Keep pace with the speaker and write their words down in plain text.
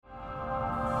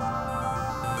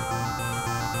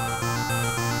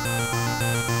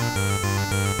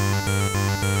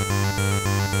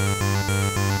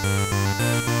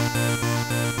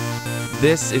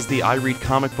This is the I Read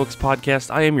Comic Books podcast.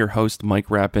 I am your host,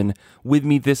 Mike Rappin. With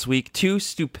me this week, two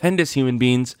stupendous human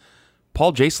beings,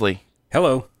 Paul Jasley.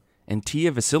 Hello. And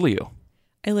Tia Vasiliou.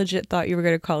 I legit thought you were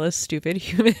going to call us stupid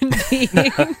human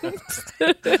beings.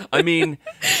 I mean,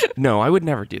 no, I would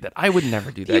never do that. I would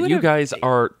never do that. You guys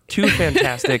are too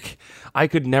fantastic. I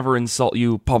could never insult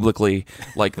you publicly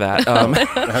like that.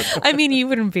 I mean, you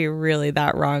wouldn't be really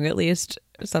that wrong, at least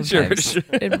sometimes. Sure.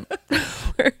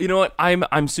 You know what?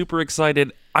 I'm super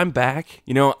excited. I'm back.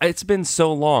 You know, it's been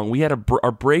so long. We had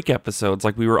our break episodes,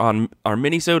 like we were on our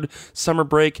minisode summer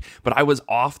break, but I was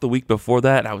off the week before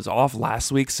that. And I was off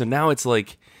last week, so now it's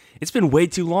like it's been way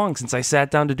too long since I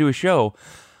sat down to do a show.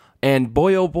 And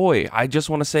boy, oh boy, I just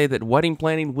want to say that wedding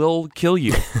planning will kill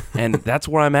you, and that's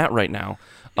where I'm at right now.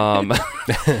 But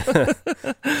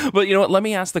you know what? Let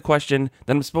me ask the question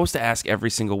that I'm supposed to ask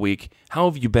every single week. How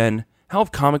have you been? How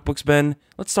have comic books been?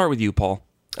 Let's start with you, Paul.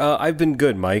 I've been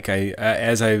good, Mike.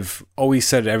 As I've always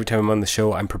said every time I'm on the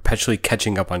show, I'm perpetually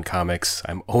catching up on comics.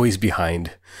 I'm always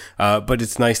behind. But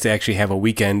it's nice to actually have a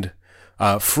weekend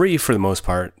free for the most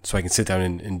part, so I can sit down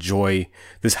and enjoy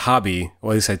this hobby.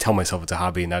 Well, at least I tell myself it's a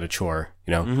hobby, not a chore,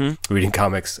 you know, reading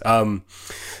comics.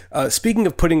 Speaking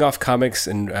of putting off comics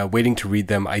and waiting to read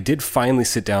them, I did finally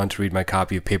sit down to read my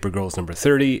copy of Paper Girls number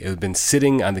 30. It had been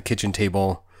sitting on the kitchen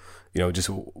table, you know, just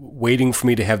waiting for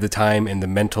me to have the time and the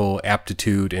mental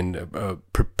aptitude and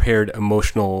prepared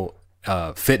emotional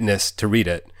fitness to read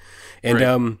it. And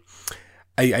right.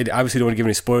 I obviously don't want to give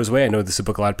any spoilers away. I know this is a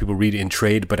book a lot of people read in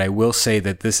trade, but I will say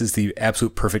that this is the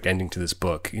absolute perfect ending to this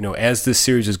book. You know, as this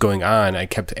series is going on, I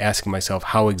kept asking myself,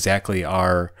 how exactly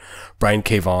are Brian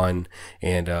K. Vaughan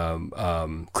and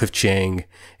Cliff Chiang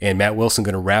and Matt Wilson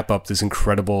going to wrap up this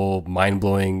incredible,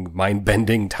 mind-blowing,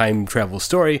 mind-bending time travel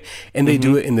story? And they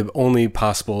do it in the only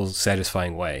possible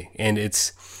satisfying way. And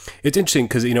it's interesting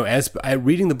because, you know, as I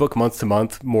reading the book month to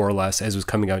month, more or less, as it was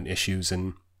coming out in issues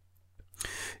and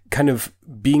kind of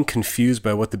being confused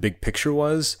by what the big picture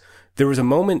was, there was a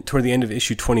moment toward the end of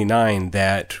issue 29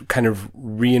 that kind of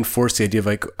reinforced the idea of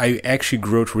like, I actually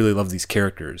grew to really love these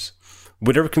characters.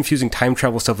 Whatever confusing time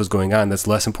travel stuff was going on, that's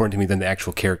less important to me than the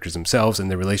actual characters themselves and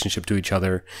their relationship to each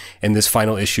other. And this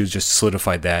final issue just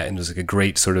solidified that and was like a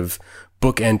great sort of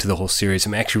bookend to the whole series.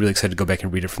 I'm actually really excited to go back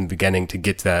and read it from the beginning to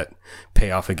get to that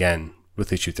payoff again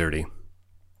with issue 30.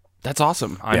 That's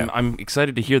awesome. I'm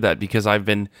excited to hear that because I've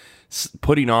been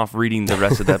putting off reading the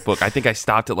rest of that book. I think I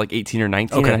stopped at like 18 or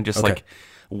 19 and I just like,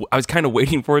 I was kind of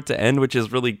waiting for it to end, which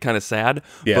is really kind of sad.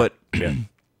 Yeah. But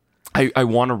I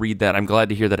want to read that. I'm glad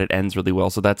to hear that it ends really well.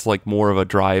 So that's like more of a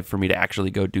drive for me to actually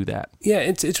go do that. Yeah,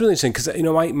 it's really interesting because, you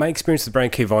know, my experience with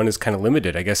Brian K. Vaughan is kind of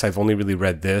limited. I guess I've only really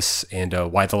read this and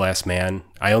Why the Last Man.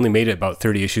 I only made it about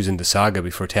 30 issues into Saga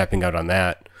before tapping out on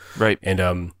that. Right.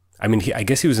 And I mean, I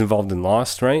guess he was involved in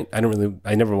Lost, right?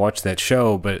 I never watched that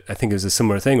show, but I think it was a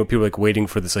similar thing where people were like waiting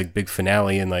for this like big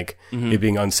finale and like it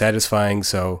being unsatisfying.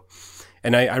 So,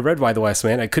 and I read Why the Last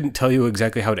Man. I couldn't tell you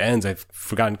exactly how it ends. I've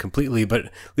forgotten completely, but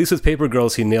at least with Paper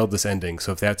Girls, he nailed this ending.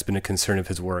 So if that's been a concern of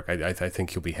his work, I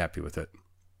think he'll be happy with it.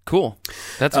 Cool.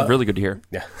 That's really good to hear.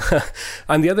 Yeah.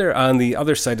 On the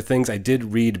other side of things, I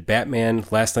did read Batman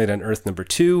Last Night on Earth number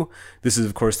 2. This is,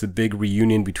 of course, the big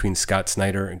reunion between Scott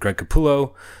Snyder and Greg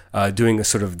Capullo, doing a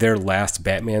sort of their last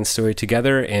Batman story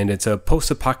together. And it's a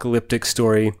post-apocalyptic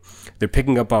story. They're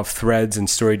picking up off threads and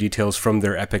story details from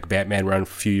their epic Batman run a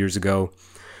few years ago.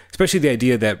 Especially the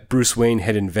idea that Bruce Wayne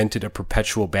had invented a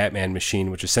perpetual Batman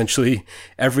machine, which essentially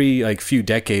every like few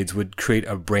decades would create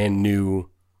a brand new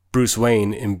Bruce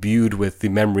Wayne imbued with the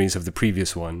memories of the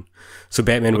previous one. So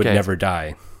Batman would never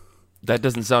die. That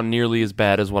doesn't sound nearly as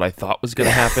bad as what I thought was going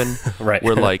to happen. Right.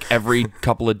 Where like every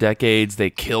couple of decades they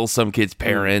kill some kid's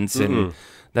parents and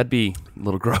that'd be a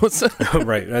little gross.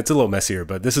 Right. That's a little messier,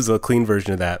 but this is a clean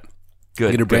version of that.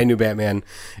 Good. You get a brand new Batman,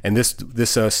 and this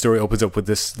story opens up with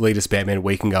this latest Batman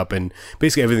waking up, and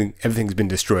basically everything's been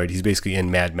destroyed. He's basically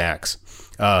in Mad Max,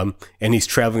 and he's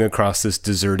traveling across this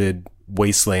deserted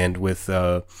wasteland with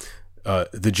the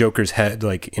Joker's head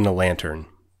like in a lantern.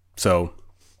 So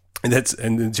and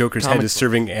the Joker's head is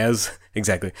serving as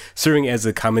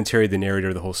the commentary, the narrator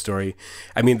of the whole story.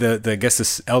 I mean, I guess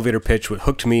this elevator pitch, what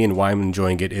hooked me and why I'm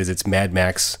enjoying it is it's Mad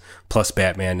Max plus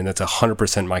Batman, and that's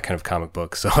 100% my kind of comic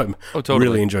book. So I'm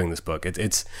really enjoying this book.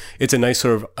 It's a nice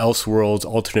sort of Elseworlds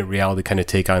alternate reality kind of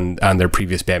take on their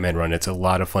previous Batman run. It's a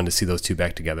lot of fun to see those two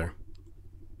back together.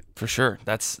 For sure.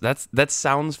 That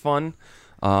sounds fun.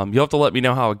 You'll have to let me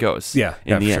know how it goes. Yeah,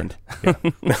 in the end.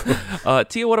 Yeah.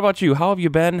 Tia, what about you? How have you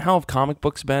been? How have comic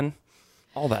books been?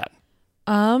 All that.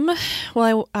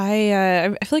 Well,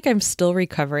 I feel like I'm still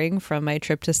recovering from my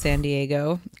trip to San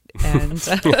Diego. And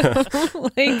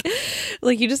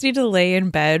like you just need to lay in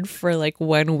bed for like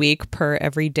 1 week per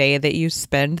every day that you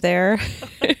spend there.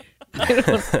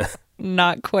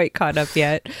 Not quite caught up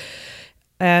yet.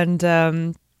 And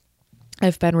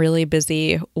I've been really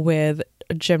busy with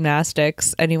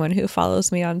gymnastics. Anyone who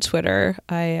follows me on Twitter,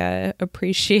 I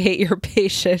appreciate your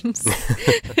patience.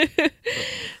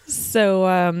 So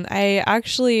I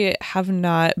actually have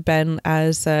not been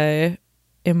as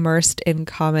immersed in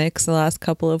comics the last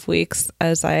couple of weeks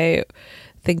as I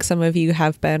think some of you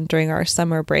have been during our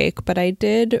summer break, but I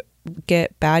did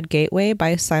get Bad Gateway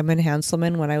by Simon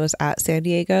Hanselman when I was at San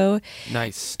Diego.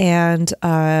 Nice. And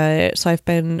so I've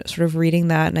been sort of reading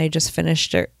that, and I just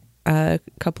finished it a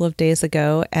couple of days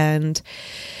ago. And,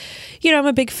 you know, I'm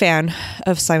a big fan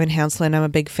of Simon Hanselman. I'm a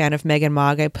big fan of Megan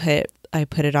Mogg. I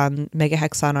put it on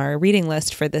Megahex on our reading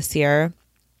list for this year.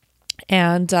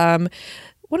 And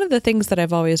one of the things that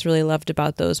I've always really loved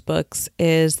about those books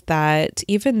is that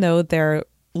even though they're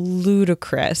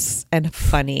ludicrous and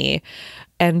funny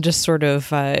and just sort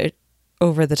of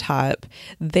over the top,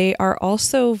 they are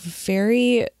also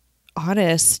very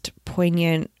honest,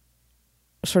 poignant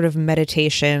sort of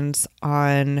meditations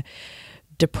on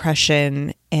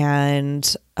depression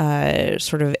and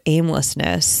sort of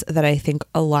aimlessness that I think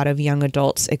a lot of young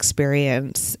adults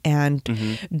experience and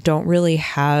don't really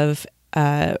have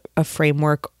a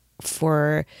framework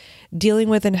for dealing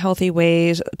with in healthy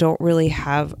ways, don't really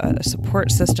have a support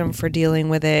system for dealing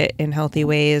with it in healthy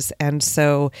ways. And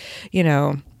so, you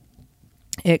know,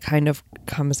 it kind of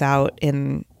comes out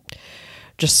in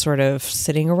just sort of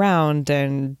sitting around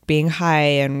and being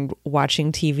high and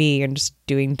watching TV and just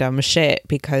doing dumb shit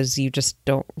because you just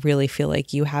don't really feel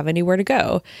like you have anywhere to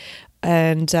go.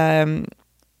 And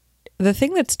the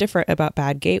thing that's different about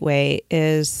Bad Gateway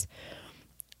is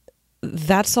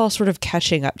that's all sort of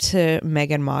catching up to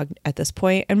Megan Mogg at this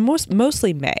point, and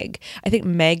mostly Meg. I think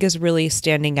Meg is really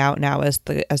standing out now as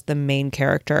the main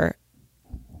character,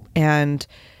 and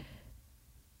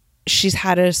she's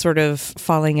had a sort of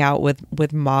falling out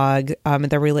with Mogg.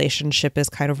 Their relationship is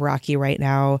kind of rocky right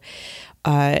now.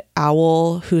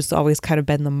 Owl, who's always kind of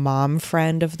been the mom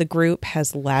friend of the group,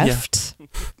 has left,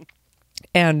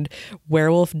 and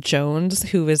Werewolf Jones,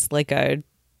 who is like a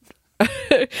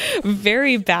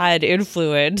very bad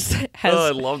influence, has... I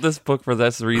love this book for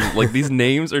this reason. Like, these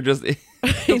names are just...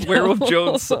 Werewolf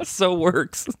Jones so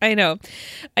works. I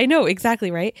know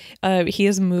exactly, right? He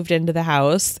has moved into the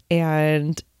house,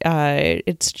 and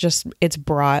it's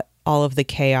brought all of the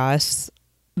chaos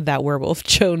that Werewolf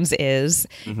Jones is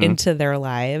into their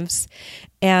lives,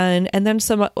 and then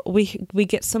we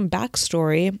get some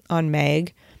backstory on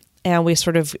Meg. And we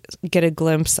sort of get a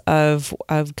glimpse of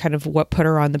kind of what put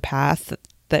her on the path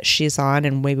that she's on.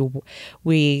 And maybe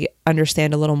we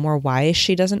understand a little more why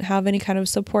she doesn't have any kind of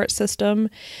support system.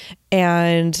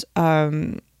 And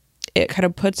it kind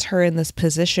of puts her in this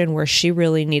position where she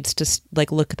really needs to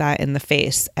like look that in the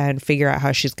face and figure out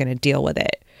how she's going to deal with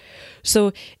it.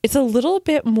 So it's a little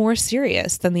bit more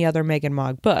serious than the other Megan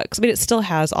Mogg books. I mean, it still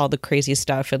has all the crazy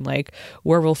stuff, and like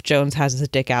Werewolf Jones has his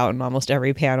dick out in almost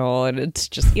every panel, and it's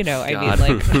just, you know, I mean,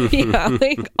 like, yeah,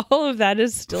 like all of that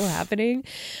is still happening,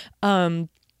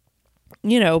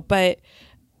 you know, but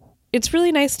it's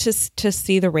really nice to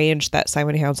see the range that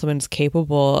Simon Hanselman's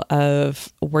capable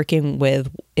of working with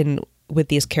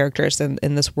these characters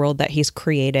in this world that he's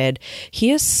created.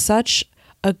 He is such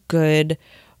a good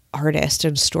artist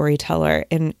and storyteller,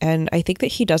 and I think that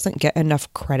he doesn't get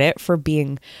enough credit for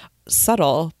being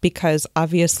subtle, because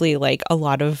obviously like a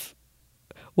lot of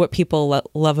what people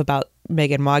love about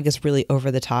Megan Mogg is really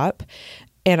over the top,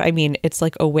 and I mean it's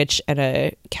like a witch and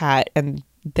a cat, and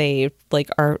they like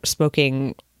are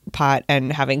smoking pot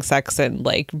and having sex and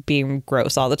like being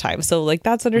gross all the time, so like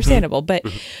that's understandable. But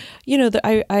you know,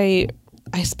 I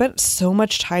spent so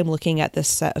much time looking at this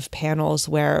set of panels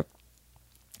where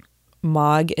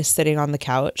Mogg is sitting on the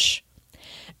couch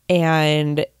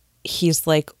and he's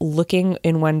like looking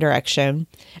in one direction,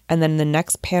 and then the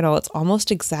next panel it's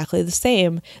almost exactly the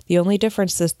same. The only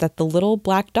difference is that the little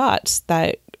black dots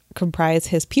that comprise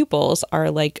his pupils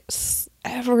are like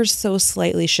ever so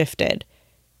slightly shifted,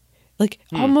 like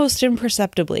almost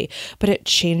imperceptibly, but it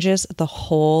changes the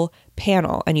whole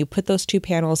panel, and you put those two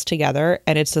panels together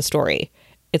and it's a story.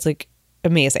 It's like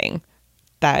amazing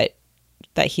that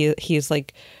he's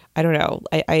like, I don't know.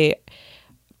 I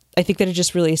think that it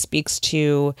just really speaks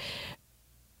to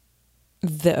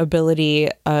the ability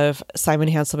of Simon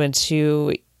Hanselman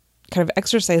to kind of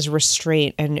exercise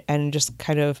restraint and just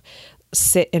kind of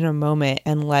sit in a moment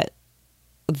and let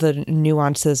the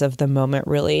nuances of the moment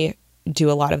really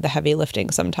do a lot of the heavy lifting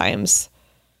sometimes.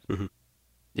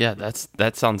 Yeah,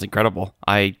 that sounds incredible.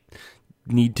 I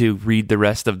need to read the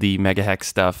rest of the Mega Hex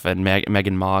stuff and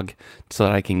Megan Mogg so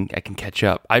that I can catch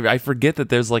up. I forget that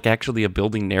there's like actually a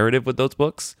building narrative with those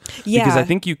books. Yeah. Because I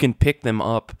think you can pick them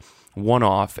up one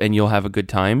off and you'll have a good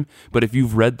time. But if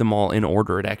you've read them all in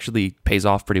order, it actually pays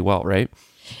off pretty well, right?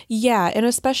 Yeah, and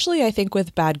especially I think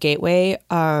with Bad Gateway,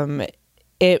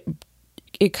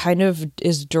 it kind of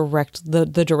is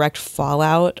the direct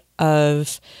fallout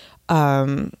of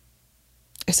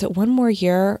is it One More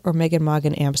Year or Megan Mogg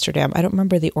in Amsterdam? I don't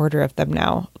remember the order of them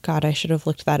now. God, I should have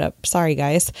looked that up. Sorry,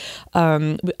 guys.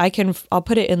 I'll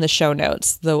put it in the show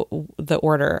notes, the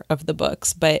order of the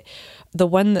books. But the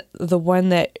one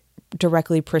that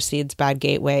directly precedes Bad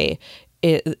Gateway,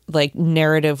 like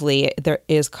narratively, there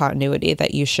is continuity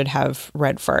that you should have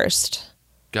read first.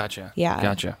 Gotcha. Yeah.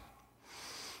 Gotcha.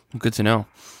 Good to know.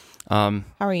 How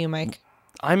are you, Mike?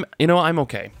 I'm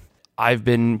okay. I've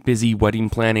been busy wedding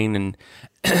planning, and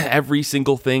every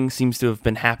single thing seems to have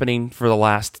been happening for the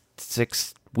last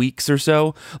 6 weeks or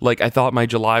so. Like, I thought my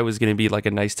July was going to be like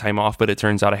a nice time off, but it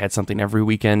turns out I had something every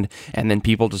weekend, and then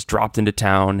people just dropped into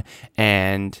town,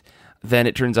 and then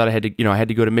it turns out I had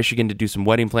to go to Michigan to do some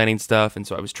wedding planning stuff, and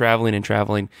so I was traveling,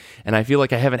 and I feel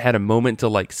like I haven't had a moment to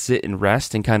like sit and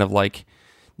rest and kind of like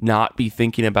not be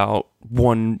thinking about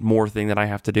one more thing that I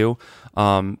have to do.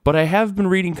 But I have been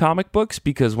reading comic books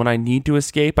because when I need to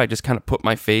escape, I just kind of put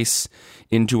my face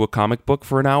into a comic book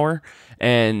for an hour.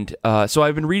 And so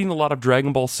I've been reading a lot of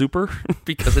Dragon Ball Super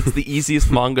because it's the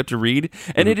easiest manga to read.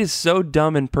 And it is so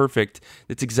dumb and perfect.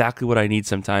 It's exactly what I need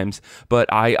sometimes.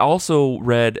 But I also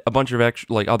read a bunch of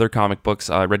other comic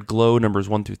books. I read Glow numbers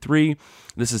 1 through 3.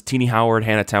 This is Teenie Howard,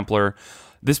 Hannah Templar.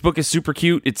 This book is super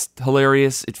cute. It's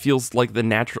hilarious. It feels like a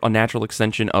natural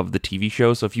extension of the TV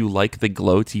show. So if you like the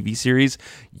Glow TV series,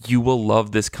 you will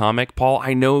love this comic. Paul,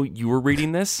 I know you were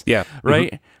reading this. Yeah.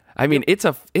 Right? Mm-hmm. I mean, it's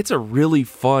a really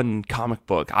fun comic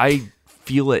book. I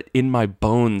feel it in my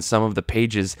bones, some of the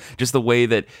pages, just the way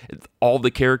that all the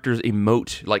characters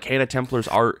emote. Like Hannah Templar's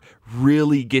art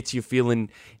really gets you feeling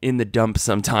in the dumps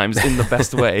sometimes in the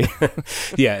best way.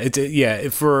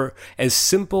 For as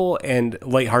simple and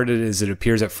lighthearted as it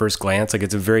appears at first glance, like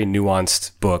it's a very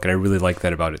nuanced book, and I really like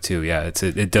that about it too. Yeah,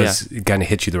 it does kind of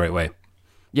hit you the right way.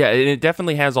 Yeah, and it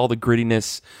definitely has all the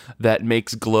grittiness that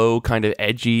makes Glow kind of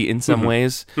edgy in some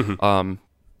ways. Mm-hmm.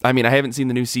 I mean, I haven't seen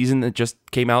the new season that just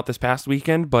came out this past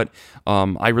weekend, but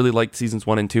I really liked seasons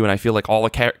 1 and 2, and I feel like all the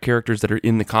characters that are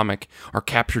in the comic are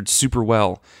captured super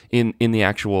well in the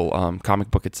actual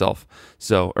comic book itself.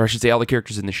 So, or I should say, all the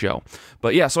characters in the show.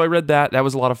 But yeah, so I read that. That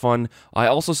was a lot of fun. I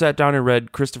also sat down and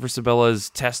read Christopher Sabella's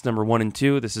Test number 1 and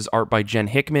 2. This is art by Jen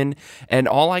Hickman, and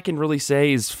all I can really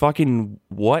say is fucking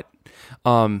what?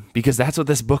 Because that's what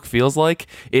this book feels like.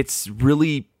 It's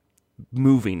really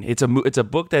moving. It's a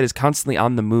book that is constantly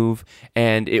on the move,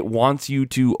 and it wants you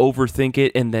to overthink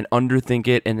it and then underthink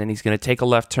it, and then he's going to take a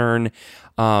left turn.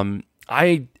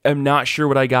 I am not sure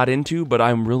what I got into, but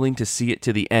I'm willing to see it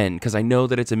to the end because I know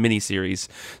that it's a miniseries.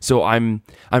 So I'm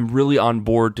really on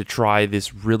board to try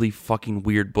this really fucking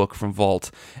weird book from Vault.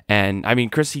 And I mean,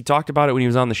 Chris, he talked about it when he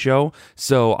was on the show,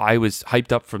 so I was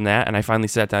hyped up from that, and I finally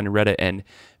sat down and read it. And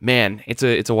man, it's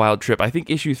a wild trip. I think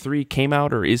issue 3 came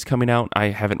out or is coming out. I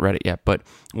haven't read it yet, but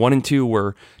 1 and 2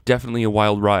 were definitely a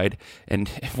wild ride. And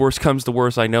if worse comes to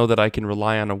worse, I know that I can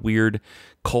rely on a weird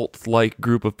cult-like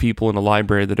group of people in a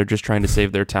library that are just trying to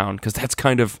save their town, because that's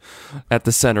kind of at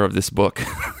the center of this book.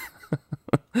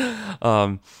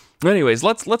 Anyways,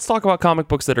 let's talk about comic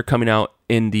books that are coming out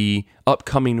in the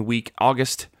upcoming week.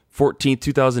 August 14th,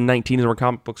 2019 is where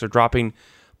comic books are dropping.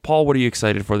 Paul, what are you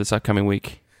excited for this upcoming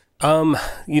week?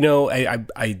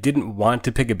 I didn't want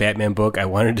to pick a Batman book. I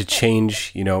wanted to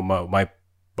change, my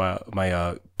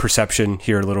perception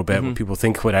here a little bit. When people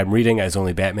think what I'm reading is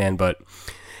only Batman, but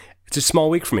it's a small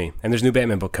week for me, and there's a new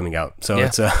Batman book coming out. So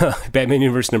It's Batman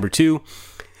Universe number 2.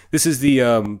 This is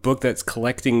the book that's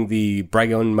collecting the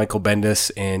Bragon, Michael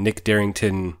Bendis, and Nick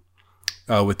Darrington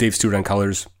with Dave Stewart on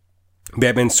colors.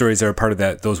 Batman stories are a part of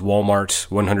those Walmart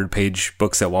 100-page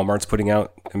books that Walmart's putting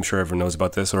out. I'm sure everyone knows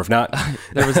about this, or if not.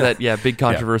 There was that big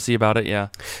controversy about it, yeah.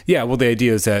 Yeah, well, the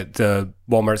idea is that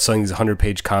Walmart's selling these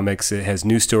 100-page comics. It has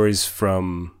news stories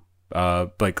from,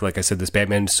 like I said, this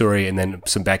Batman story, and then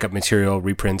some backup material,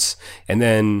 reprints, and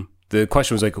then the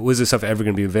question was like, was this stuff ever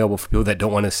going to be available for people that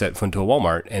don't want to set foot into a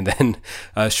Walmart? And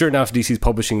then, sure enough, DC's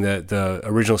publishing the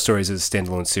original stories as a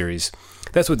standalone series.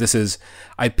 That's what this is.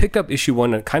 I picked up issue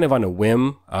 1 kind of on a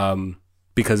whim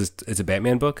because it's a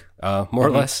Batman book, more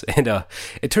or less. And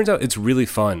it turns out it's really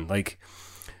fun. Like,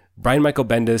 Brian Michael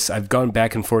Bendis, I've gone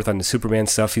back and forth on the Superman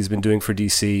stuff he's been doing for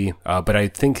DC, but I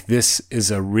think this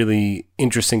is a really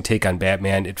interesting take on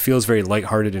Batman. It feels very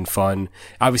lighthearted and fun.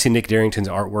 Obviously, Nick Darrington's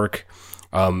artwork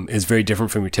is very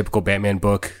different from your typical Batman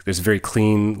book. There's a very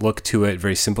clean look to it,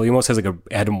 very simple. He almost has like a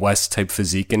Adam West type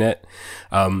physique in it.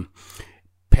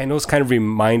 Panels kind of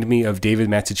remind me of David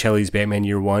Mazzucchelli's Batman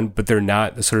Year One, but they're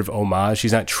not the sort of homage.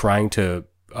 He's not trying to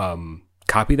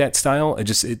copy that style.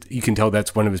 You can tell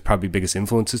that's one of his probably biggest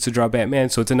influences to draw Batman.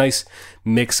 So it's a nice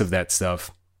mix of that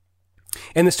stuff.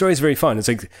 And the story is very fun. It's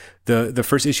like the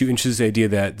first issue introduces the idea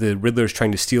that the Riddler is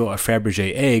trying to steal a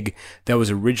Fabergé egg that was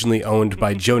originally owned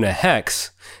by Jonah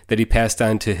Hex that he passed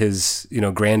on to his,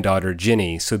 granddaughter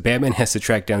Ginny. So Batman has to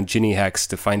track down Ginny Hex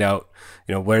to find out,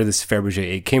 where this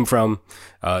Fabergé egg came from.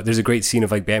 There's a great scene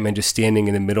of like Batman just standing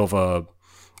in the middle of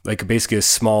basically a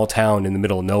small town in the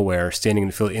middle of nowhere, standing in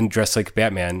the field, dressed like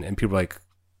Batman, and people are like,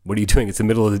 "What are you doing? It's the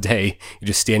middle of the day. You're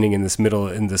just standing in this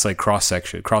like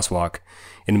crosswalk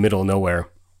in the middle of nowhere."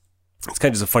 It's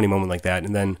kind of just a funny moment like that.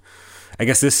 And then I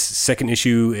guess this second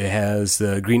issue, it has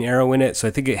the Green Arrow in it, so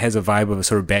I think it has a vibe of a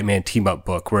sort of Batman team-up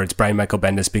book where it's Brian Michael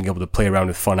Bendis being able to play around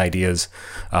with fun ideas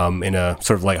in a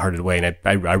sort of lighthearted way, and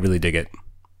I really dig it.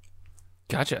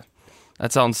 Gotcha.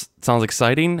 That sounds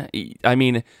exciting. I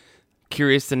mean,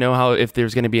 curious to know if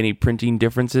there's going to be any printing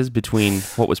differences between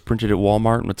what was printed at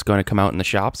Walmart and what's going to come out in the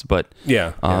shops. But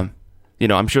yeah.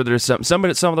 I'm sure there's some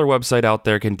other website out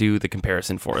there can do the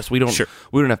comparison for us. We don't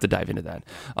have to dive into that.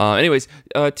 Anyways,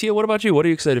 Tia, what about you? What are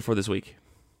you excited for this week?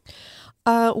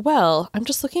 Well, I'm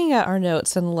just looking at our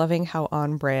notes and loving how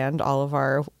on brand all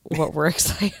of what we're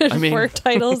excited for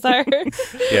titles are.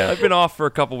 Yeah, I've been off for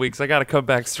a couple weeks. I got to come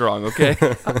back strong, okay?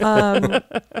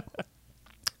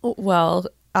 Well,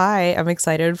 I am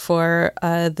excited for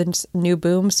the new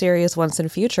Boom series Once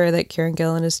and Future that Kieran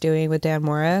Gillen is doing with Dan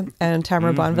Mora and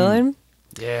Tamara Bonvillain.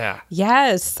 Yeah.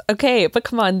 Yes. Okay, but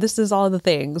come on, this is all the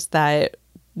things that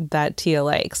Tia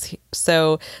likes.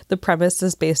 So the premise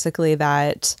is basically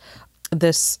that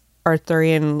this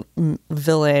Arthurian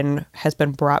villain has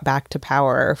been brought back to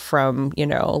power from,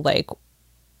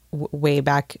 way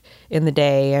back in the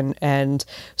day, and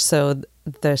so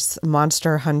this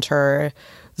monster hunter,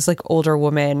 this older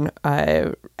woman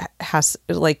has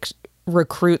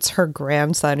recruits her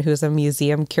grandson, who's a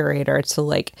museum curator,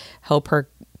 to help her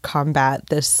combat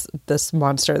this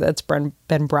monster that's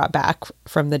been brought back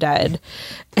from the dead.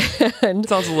 And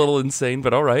sounds a little insane,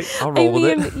 but all right, I'll roll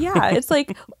with it. Yeah, it's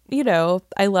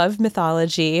I love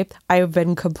mythology. I've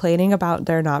been complaining about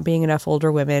there not being enough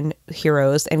older women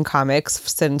heroes in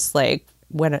comics since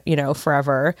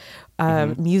forever.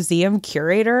 Museum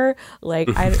curator,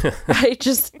 I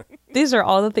just, these are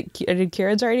all the things.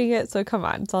 Kieran's writing it, so come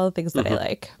on, it's all the things that I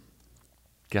like.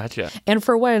 Gotcha. And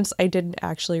for once, I didn't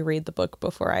actually read the book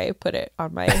before I put it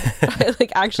on my. I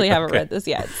actually haven't read this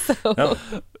yet. So.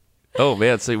 Oh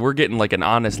man, so we're getting an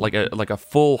honest, a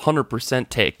full 100%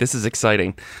 take. This is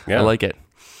exciting. Yeah. I like it.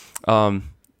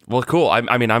 Well, cool.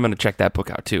 I mean, I'm going to check that book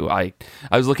out too. I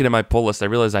was looking at my pull list. I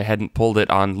realized I hadn't pulled it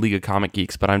on League of Comic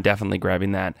Geeks, but I'm definitely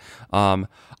grabbing that.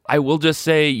 I will just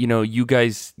say, you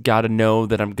guys got to know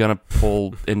that I'm going to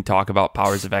pull and talk about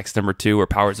Powers of X #2 or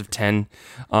Powers of 10.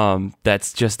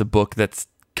 That's just a book that's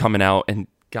coming out, and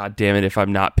God damn it if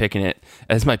I'm not picking it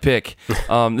as my pick.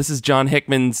 This is John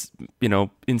Hickman's,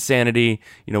 insanity.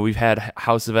 We've had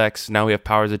House of X, now we have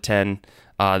Powers of 10,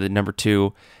 the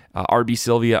 #2. RB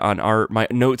Sylvia on art. My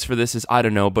notes for this is, I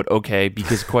don't know, but okay,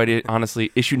 because quite honestly,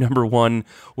 issue #1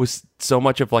 was so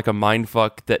much of a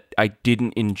mindfuck that I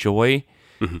didn't enjoy.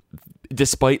 Mm-hmm.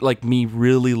 Despite me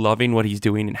really loving what he's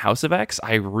doing in House of X,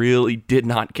 I really did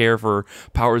not care for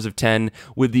Powers of 10,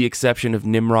 with the exception of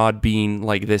Nimrod being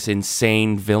this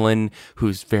insane villain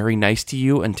who's very nice to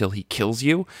you until he kills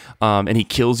you. And he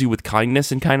kills you with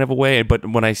kindness in kind of a way.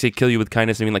 But when I say kill you with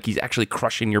kindness, I mean he's actually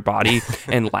crushing your body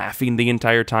and laughing the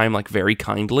entire time, very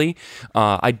kindly.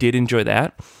 I did enjoy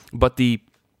that. But the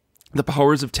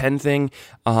Powers of 10 thing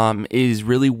is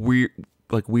really weird.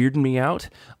 Weirding me out.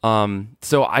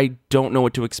 So I don't know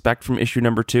what to expect from issue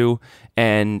 #2,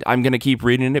 and I'm gonna keep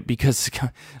reading it because,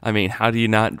 I mean, how do you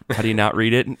not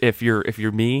read it if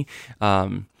you're me?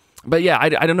 But yeah, I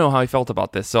don't know how I felt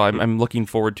about this, so I'm looking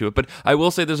forward to it. But I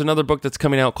will say there's another book that's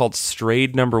coming out called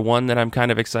Strayed #1 that I'm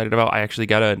kind of excited about. I actually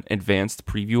got an advanced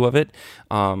preview of it.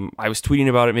 I was tweeting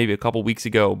about it maybe a couple weeks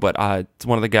ago, but it's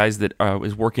one of the guys that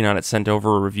is working on it sent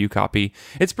over a review copy.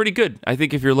 It's pretty good. I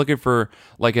think if you're looking for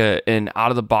an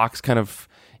out-of-the-box kind of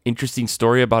interesting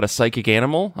story about a psychic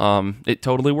animal, it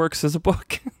totally works as a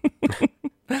book.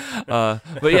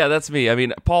 But yeah, that's me. I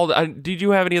mean, Paul, did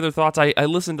you have any other thoughts? I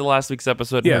listened to last week's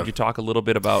episode and heard you talk a little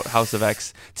bit about House of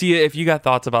X. Tia, if you got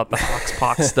thoughts about the Hox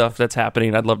Pox stuff that's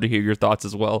happening, I'd love to hear your thoughts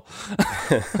as well.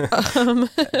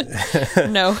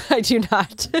 No, I do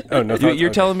not. Oh, no, You're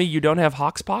telling me you don't have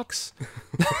Hox Pox?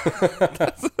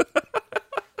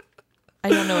 I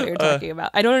don't know what you're talking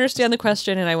about. I don't understand the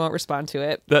question, and I won't respond to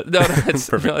it.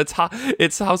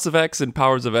 It's House of X and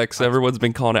Powers of X. Everyone's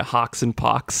been calling it Hox and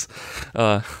Pox.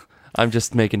 I'm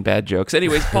just making bad jokes.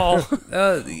 Anyways, Paul.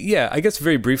 Yeah, I guess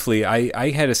very briefly, I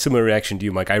had a similar reaction to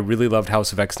you, Mike. I really loved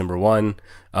House of X #1,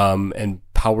 and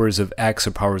Powers of X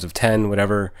or Powers of 10,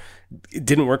 whatever. It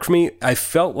didn't work for me. I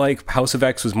felt like House of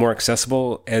X was more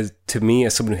accessible to me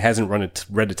as someone who hasn't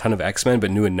read a ton of X-Men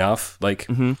but knew enough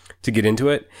to get into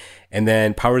it. And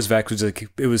then Powers of X was it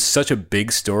was such a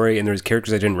big story, and there was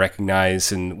characters I didn't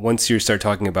recognize. And once you start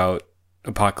talking about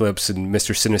Apocalypse and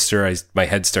Mr. Sinister, my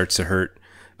head starts to hurt.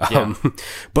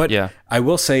 But I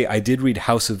will say I did read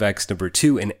House of X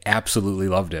 #2 and absolutely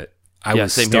loved it. I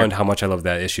was stunned how much I loved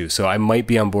that issue. So I might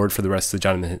be on board for the rest of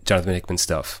the Jonathan Hickman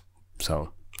stuff.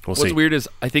 So we'll see. What's weird is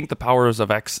I think the Powers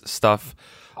of X stuff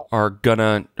are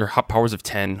gonna, or Powers of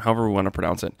 10, however we want to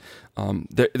pronounce it,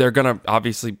 they're gonna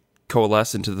obviously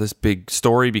coalesce into this big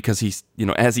story because he's,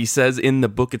 as he says in the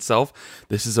book itself,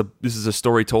 this is a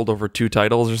story told over 2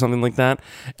 titles or something like that,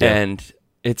 and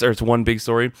it's one big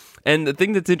story. And the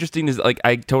thing that's interesting is, like,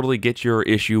 I totally get your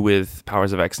issue with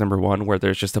Powers of X #1, where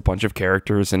there's just a bunch of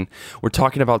characters, and we're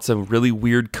talking about some really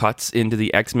weird cuts into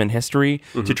the X-Men history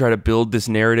to try to build this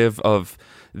narrative of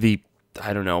the,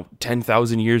 I don't know,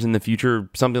 10,000 years in the future,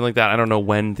 something like that. I don't know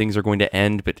when things are going to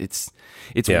end, but it's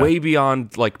way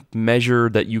beyond like measure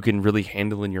that you can really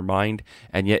handle in your mind,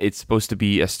 and yet it's supposed to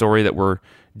be a story that we're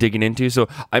digging into. So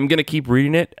I'm going to keep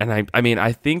reading it, and I mean,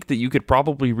 I think that you could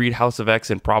probably read House of X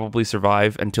and probably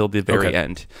survive until the very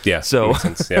end. Yeah. So makes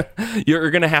sense. Yeah.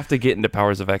 You're going to have to get into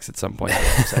Powers of X at some point, is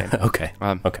what I'm saying. Okay.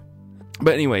 Okay.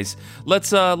 But anyways,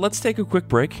 let's take a quick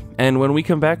break, and when we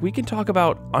come back, we can talk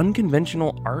about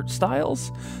unconventional art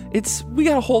styles. We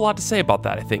got a whole lot to say about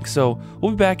that, I think. So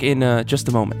we'll be back in just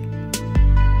a moment.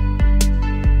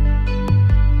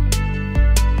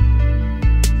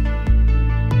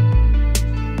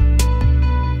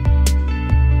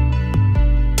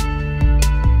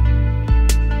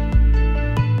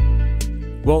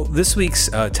 Well, this week's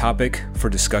topic for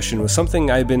discussion was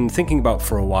something I've been thinking about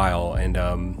for a while, and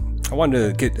I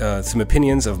wanted to get some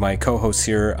opinions of my co-hosts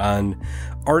here on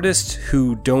artists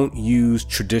who don't use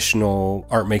traditional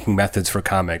art-making methods for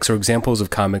comics, or examples of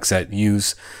comics that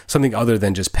use something other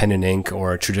than just pen and ink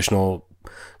or a traditional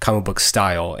comic book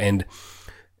style. And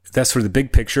that's sort of the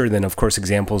big picture, and then, of course,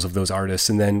 examples of those artists,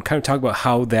 and then kind of talk about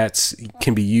how that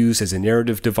can be used as a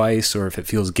narrative device, or if it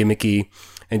feels gimmicky,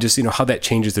 and just, how that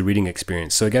changes the reading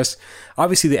experience. So I guess,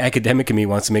 obviously, the academic in me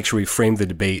wants to make sure we frame the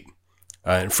debate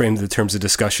and frame the terms of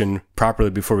discussion properly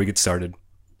before we get started.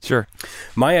 Sure.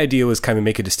 My idea was kind of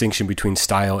make a distinction between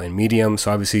style and medium.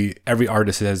 So obviously, every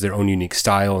artist has their own unique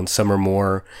style, and some are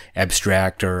more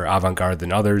abstract or avant-garde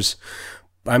than others.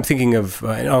 I'm thinking of,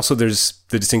 and also there's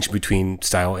the distinction between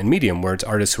style and medium, where it's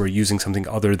artists who are using something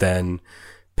other than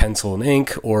pencil and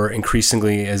ink, or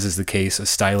increasingly, as is the case, a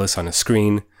stylus on a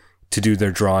screen to do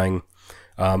their drawing.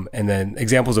 And then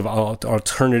examples of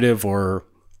alternative or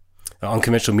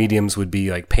unconventional mediums would be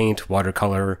like paint,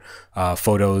 watercolor,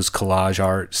 photos, collage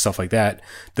art, stuff like that.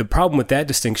 The problem with that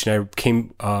distinction I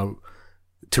came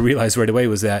to realize right away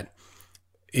was that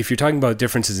if you're talking about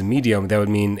differences in medium, that would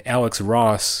mean Alex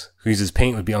Ross, who uses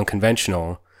paint, would be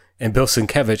unconventional, and Bill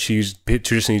Sienkiewicz, who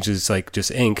traditionally uses like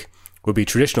just ink, would be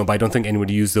traditional. But I don't think anyone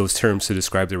would use those terms to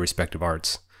describe their respective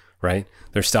arts, right?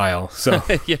 Their style. So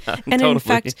yeah, and totally. in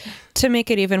fact, to make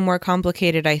it even more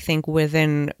complicated, I think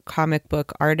within comic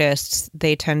book artists,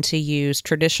 they tend to use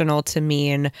traditional to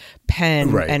mean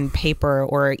pen and paper,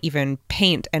 or even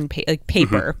paint and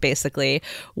paper, basically.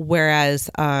 Whereas,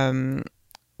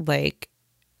 like,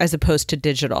 as opposed to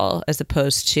digital, as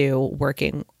opposed to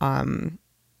working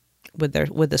with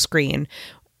the screen,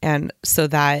 and so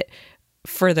that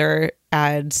further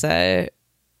adds a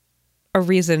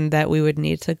reason that we would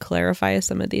need to clarify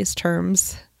some of these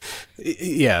terms.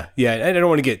 Yeah. I don't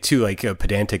want to get too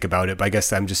pedantic about it, but I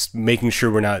guess I'm just making sure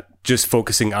we're not just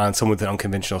focusing on someone with an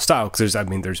unconventional style, because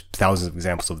there's thousands of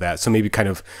examples of that. So maybe kind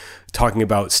of talking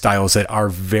about styles that are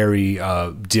very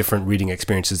different reading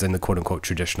experiences than the quote unquote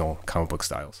traditional comic book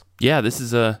styles. Yeah, this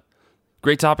is a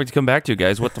great topic to come back to,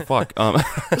 guys. What the fuck?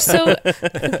 So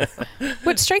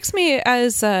what strikes me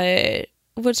as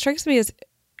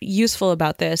useful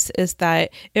about this is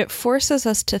that it forces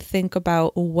us to think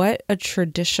about what a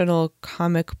traditional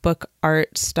comic book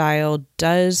art style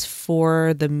does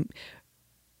for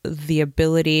the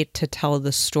ability to tell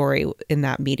the story in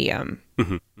that medium.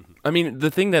 Mm-hmm. I mean,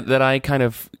 the thing that I kind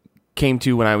of came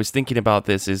to when I was thinking about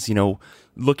this is,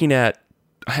 looking at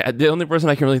the only person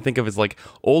I can really think of is like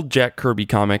old Jack Kirby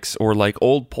comics or like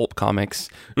old pulp comics,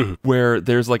 where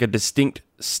there's like a distinct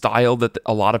style that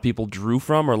a lot of people drew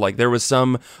from, or like there was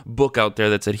some book out there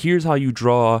that said, here's how you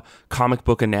draw comic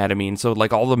book anatomy. And so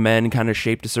like all the men kind of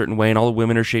shaped a certain way and all the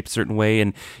women are shaped a certain way.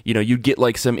 And, you'd get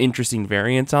like some interesting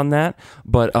variants on that.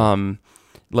 But,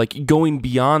 like going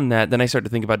beyond that, then I start to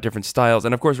think about different styles.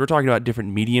 And of course, we're talking about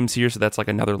different mediums here, so that's like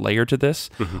another layer to this.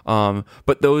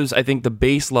 But those, I think the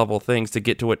base level things to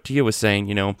get to what Tia was saying,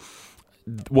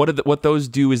 what those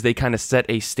do is they kind of set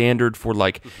a standard for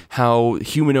like how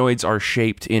humanoids are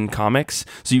shaped in comics.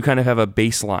 So you kind of have a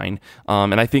baseline.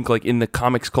 And I think like in the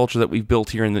comics culture that we've built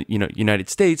here in the United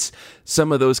States,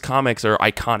 some of those comics are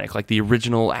iconic, like the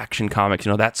original Action comics.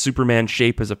 That Superman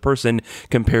shape as a person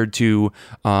compared to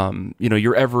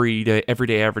your everyday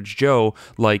average Joe.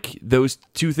 Like those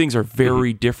two things are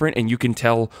very different, and you can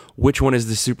tell which one is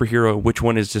the superhero, which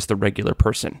one is just the regular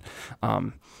person.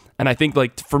 And I think,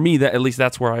 like, for me, that at least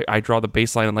that's where I draw the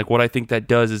baseline. And, like, what I think that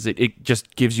does is it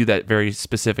just gives you that very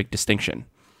specific distinction.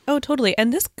 Oh, totally.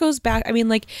 And this goes back, I mean,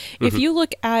 like, if you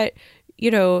look at,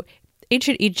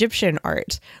 ancient Egyptian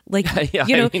art, like,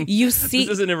 you see...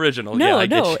 This isn't original. No,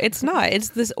 it's not. It's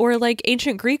this, or, like,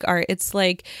 ancient Greek art. It's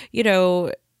like,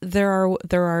 there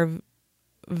are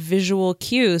visual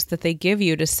cues that they give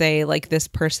you to say, like, this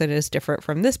person is different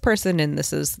from this person, and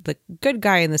this is the good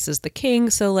guy and this is the king.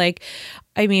 So, like,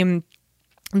 I mean,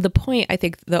 I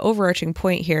think the overarching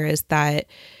point here is that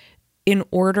in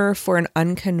order for an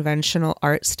unconventional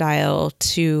art style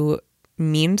to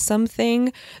mean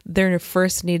something, there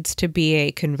first needs to be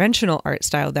a conventional art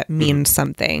style that means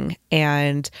something.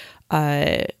 And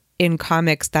in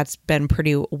comics, that's been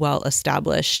pretty well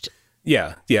established.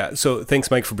 Yeah. So thanks,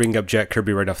 Mike, for bringing up Jack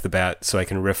Kirby right off the bat, so I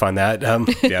can riff on that.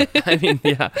 Yeah. I mean,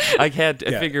 yeah, I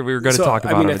figured we were going to talk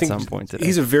about him at some point today.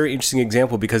 He's a very interesting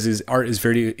example because his art is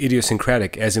very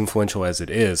idiosyncratic, as influential as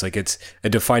it is. Like, it's a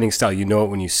defining style. You know it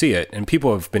when you see it, and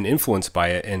people have been influenced by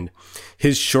it. And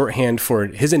his shorthand for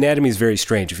his anatomy is very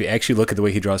strange. If you actually look at the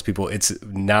way he draws people, it's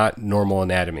not normal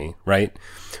anatomy, right?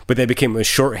 But that became a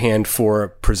shorthand for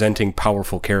presenting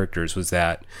powerful characters, was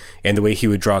that. And the way he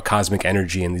would draw cosmic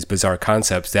energy and these bizarre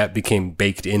concepts, that became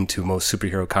baked into most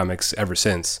superhero comics ever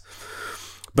since.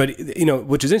 But,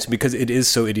 which is interesting because it is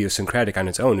so idiosyncratic on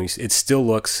its own. It still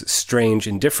looks strange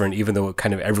and different, even though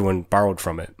kind of everyone borrowed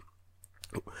from it.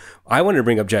 I wanted to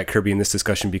bring up Jack Kirby in this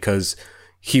discussion because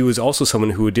he was also someone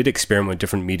who did experiment with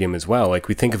different medium as well. Like,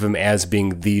 we think of him as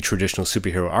being the traditional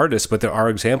superhero artist, but there are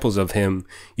examples of him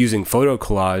using photo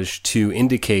collage to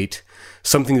indicate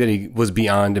something that he was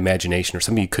beyond imagination, or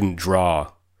something he couldn't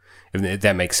draw, if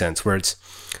that makes sense. Where it's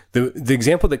the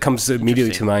example that comes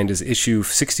immediately to mind is issue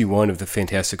 61 of the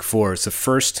Fantastic Four. It's the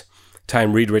first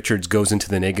time Reed Richards goes into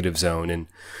the negative zone, and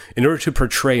in order to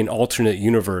portray an alternate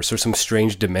universe or some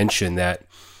strange dimension that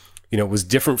was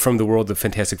different from the world the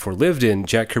Fantastic Four lived in,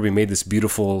 Jack Kirby made this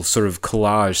beautiful sort of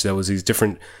collage that was these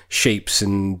different shapes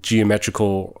and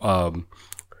geometrical,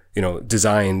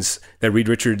 designs that Reed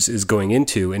Richards is going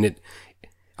into. And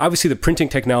obviously the printing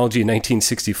technology in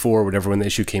 1964, whatever, when the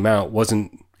issue came out,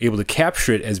 wasn't able to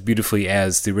capture it as beautifully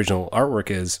as the original artwork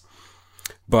is.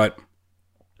 But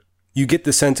you get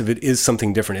the sense of it is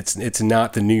something different. It's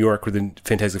not the New York where the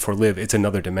Fantastic Four live. It's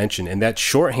another dimension. And that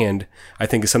shorthand, I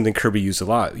think, is something Kirby used a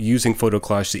lot, using photo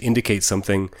collage to indicate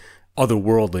something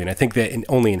otherworldly. And I think that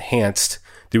only enhanced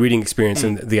the reading experience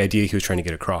and the idea he was trying to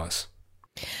get across.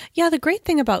 Yeah, the great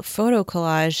thing about photo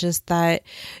collage is that,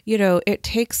 it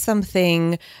takes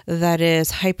something that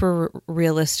is hyper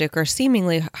realistic or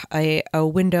seemingly a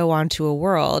window onto a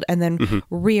world, and then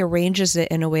rearranges it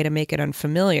in a way to make it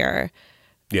unfamiliar.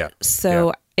 Yeah.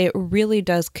 So it really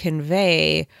does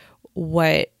convey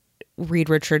what Reed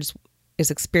Richards is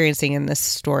experiencing in this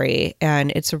story.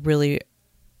 And it's a really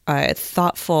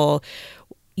thoughtful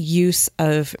use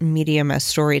of medium as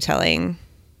storytelling.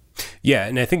 Yeah,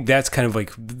 and I think that's kind of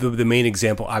like the main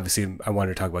example. Obviously, I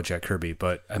wanted to talk about Jack Kirby,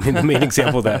 but I mean, the main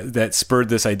example that spurred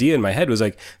this idea in my head was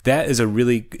like, that is a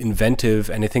really inventive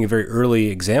and I think a very early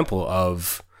example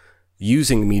of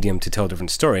using medium to tell a different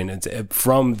story. And it's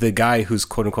from the guy who's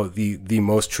quote unquote the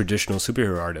most traditional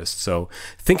superhero artist. So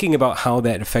thinking about how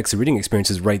that affects the reading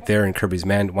experience is right there in Kirby's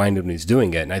mind when he's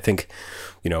doing it. And I think,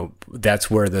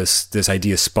 that's where this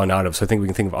idea spun out of. So I think we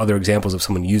can think of other examples of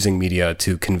someone using media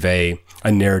to convey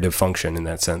a narrative function in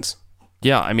that sense.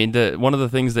 Yeah, I mean, one of the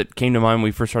things that came to mind when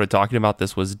we first started talking about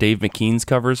this was Dave McKean's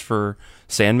covers for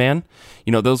Sandman.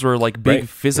 You know, those were like big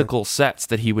physical sets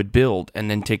that he would build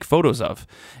and then take photos of.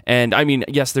 And I mean,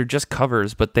 yes, they're just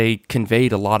covers, but they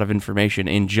conveyed a lot of information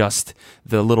in just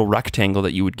the little rectangle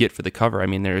that you would get for the cover. I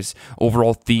mean, there's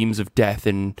overall themes of death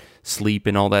and sleep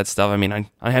and all that stuff. I mean, I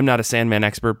am not a Sandman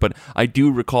expert, but I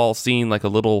do recall seeing like a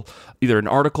little, either an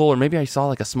article or maybe I saw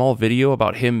like a small video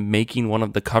about him making one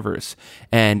of the covers.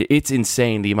 And it's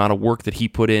insane the amount of work that he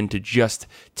put in to just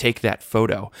take that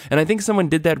photo. And I think someone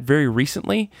did that very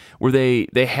recently where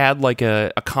they had like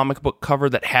a comic book cover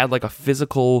that had like a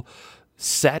physical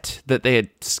set that they had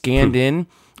scanned in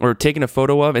or taken a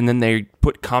photo of, and then they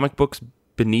put comic books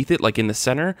beneath it, like in the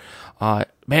center.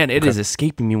 Man, it is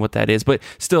escaping me what that is, but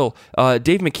still,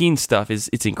 Dave McKean's stuff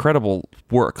it's incredible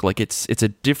work. Like it's a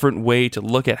different way to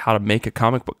look at how to make a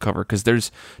comic book cover because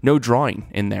there's no drawing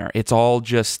in there. It's all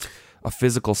just a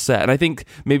physical set. And I think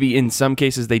maybe in some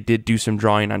cases they did do some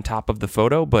drawing on top of the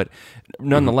photo, but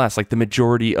nonetheless, like the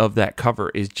majority of that cover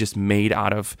is just made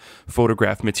out of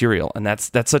photograph material. And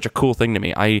that's such a cool thing to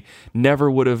me. I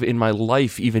never would have in my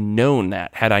life even known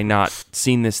that had I not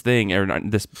seen this thing or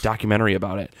this documentary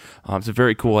about it. It's a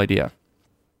very cool idea.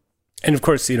 And of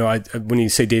course, you know, when you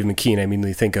say Dave McKean, I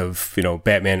immediately think of, you know,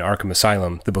 Batman Arkham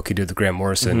Asylum, the book he did with Grant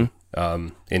Morrison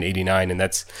in '89. And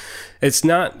it's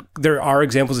not, there are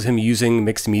examples of him using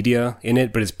mixed media in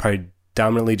it, but it's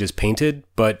predominantly just painted,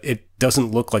 but it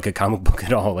doesn't look like a comic book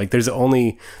at all. Like that's the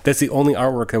only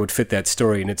artwork that would fit that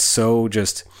story. And it's so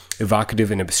just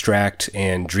evocative and abstract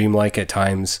and dreamlike at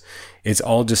times. It's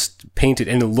all just painted,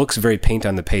 and it looks very paint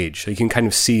on the page. So you can kind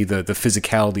of see the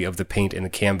physicality of the paint and the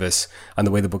canvas on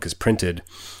the way the book is printed.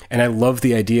 And I love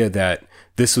the idea that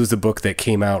this was the book that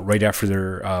came out right after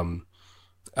their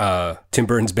Tim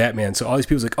Burton's Batman. So all these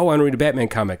people's like, oh, I want to read a Batman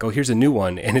comic. Oh, here's a new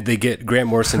one. And they get Grant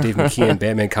Morrison, Dave McKean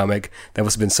Batman comic. That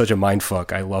must have been such a mind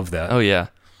fuck. I love that. Oh, yeah.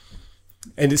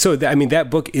 And so, I mean, that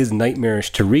book is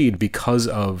nightmarish to read because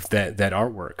of that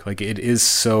artwork. Like, it is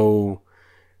so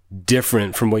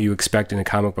different from what you expect in a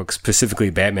comic book, specifically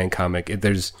a Batman comic. It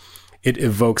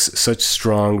evokes such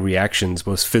strong reactions,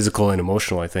 both physical and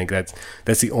emotional. I think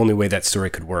that's the only way that story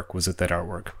could work, was with that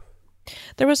artwork.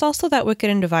 There was also that Wicked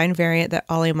and Divine variant that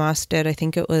Ollie Moss did. I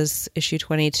think it was issue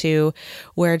 22,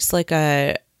 where it's like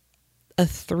a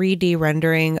 3D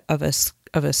rendering of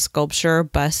a sculpture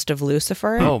bust of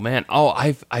Lucifer. Oh man! Oh,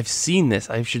 I've seen this.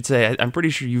 I should say I'm pretty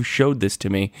sure you showed this to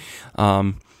me.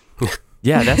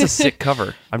 Yeah, that's a sick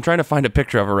cover. I'm trying to find a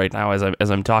picture of it right now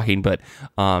as I'm talking, but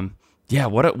yeah,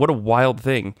 what a wild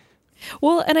thing.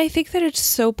 Well, and I think that it's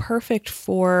so perfect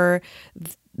for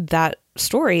that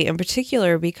story in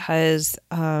particular because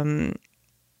I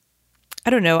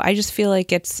don't know, I just feel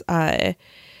like it's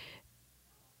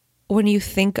when you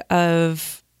think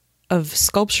of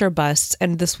sculpture busts,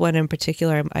 and this one in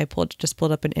particular, I just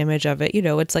pulled up an image of it. You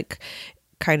know, it's like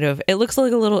kind of, it looks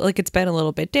like a little, like it's been a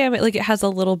little bit damaged, like it has a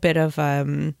little bit of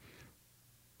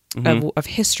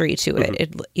history to it.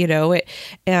 It, you know,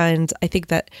 and I think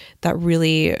that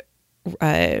really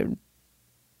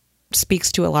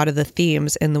speaks to a lot of the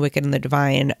themes in The Wicked and the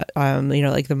Divine, you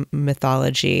know, like the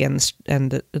mythology and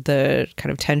the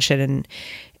kind of tension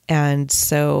and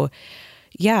so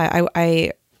yeah,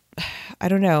 I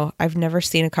don't know, I've never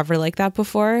seen a cover like that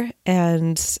before,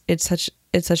 and it's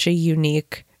such a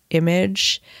unique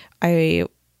image. I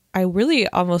really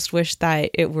almost wish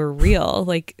that it were real,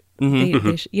 like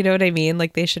they you know what I mean,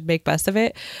 like they should make best of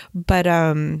it. But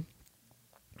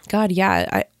God,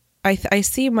 yeah, I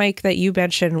see, Mike, that you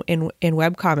mentioned in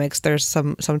webcomics there's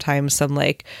sometimes some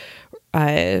like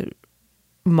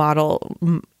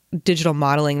digital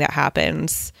modeling that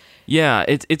happens. Yeah,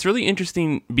 it's really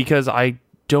interesting because I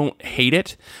don't hate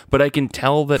it, but I can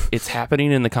tell that it's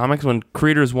happening in the comics when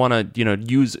creators want to, you know,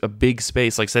 use a big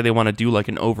space, like say they want to do like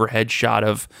an overhead shot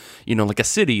of, you know, like a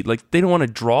city, like they don't want to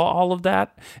draw all of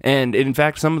that. And in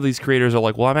fact, some of these creators are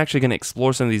like, well, I'm actually going to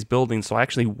explore some of these buildings, so I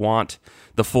actually want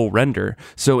the full render.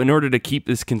 So in order to keep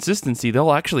this consistency,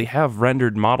 they'll actually have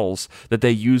rendered models that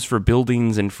they use for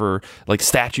buildings and for like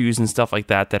statues and stuff like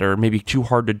that are maybe too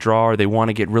hard to draw, or they want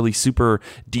to get really super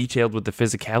detailed with the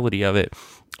physicality of it.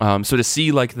 So to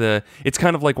see like it's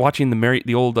kind of like watching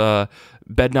the old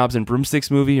Bedknobs and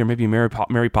Broomsticks movie, or maybe Mary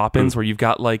Poppins, where you've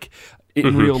got like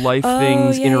in real life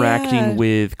things interacting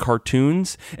with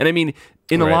cartoons. And I mean,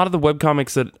 in a lot of the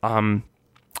webcomics that I'm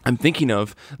thinking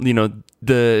of, you know,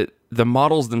 the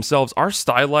models themselves are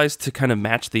stylized to kind of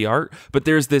match the art, but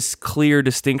there's this clear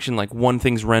distinction, like one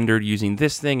thing's rendered using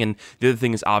this thing and the other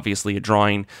thing is obviously a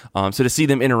drawing. So to see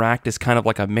them interact is kind of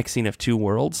like a mixing of two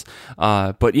worlds.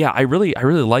 But yeah, I really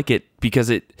like it because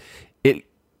it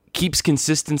keeps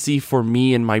consistency for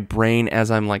me in my brain as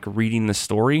I'm like reading the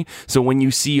story. So when you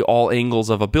see all angles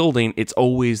of a building, it's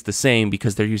always the same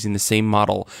because they're using the same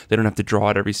model. They don't have to draw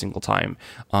it every single time.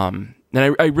 And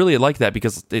I really like that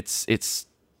because it's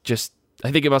just,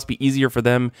 I think it must be easier for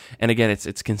them. And again,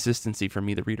 it's consistency for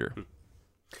me, the reader.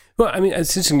 Well, I mean,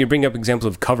 it's interesting you bring up examples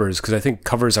of covers because I think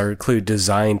covers are clearly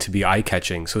designed to be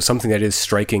eye-catching. So something that is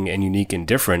striking and unique and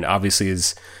different obviously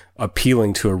is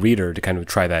appealing to a reader to kind of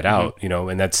try that out, you know,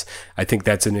 and I think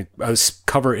that's a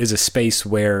cover is a space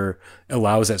where it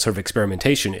allows that sort of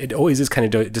experimentation. It always is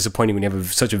kind of disappointing when you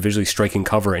have such a visually striking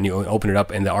cover and you open it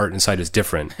up and the art inside is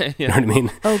different. You know what I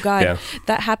mean? Oh God, yeah.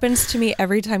 That happens to me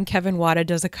every time Kevin Wada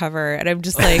does a cover, and I'm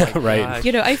just like, right.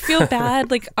 You know, I feel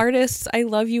bad. Like, artists, I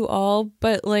love you all,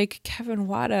 but like Kevin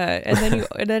Wada, and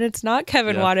then it's not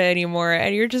Kevin Wada anymore,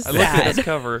 and you're just I looked at this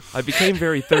cover, I became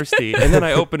very thirsty, and then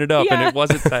I opened it up, and it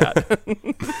wasn't that.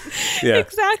 Yeah,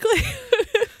 exactly.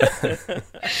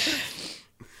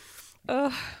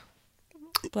 Oh,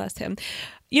 bless him.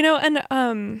 You know,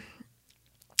 and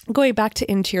going back to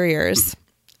interiors,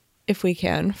 if we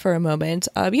can for a moment,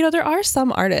 you know, there are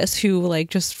some artists who like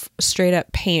just straight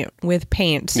up paint with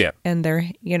paint, and they're,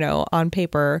 you know, on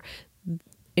paper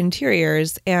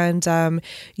interiors, and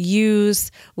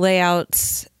use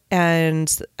layouts and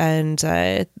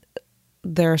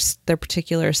their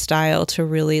particular style to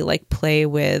really like play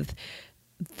with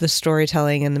the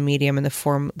storytelling and the medium and the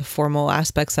formal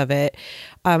aspects of it.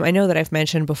 I know that I've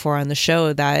mentioned before on the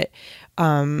show that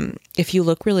if you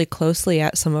look really closely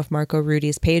at some of Marco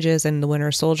Rudi's pages in The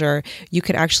Winter Soldier, you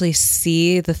can actually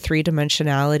see the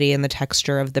three-dimensionality and the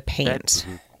texture of the paint.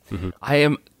 I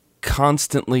am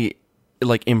constantly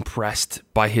like impressed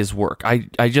by his work. I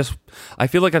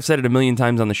feel like I've said it a million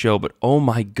times on the show, but oh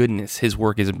my goodness, his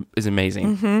work is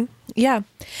amazing. Yeah.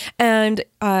 And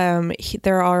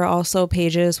there are also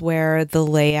pages where the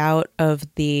layout of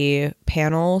the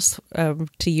panels,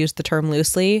 to use the term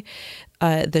loosely,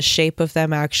 the shape of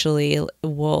them actually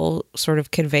will sort of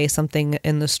convey something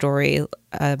in the story.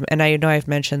 And I know I've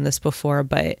mentioned this before,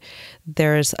 but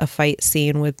there's a fight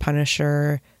scene with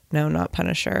Punisher. No, not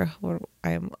Punisher.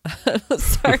 I'm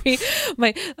sorry.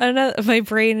 My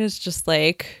brain is just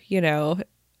like, you know,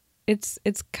 it's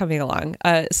coming along.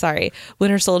 Sorry,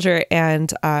 Winter Soldier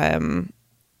and oh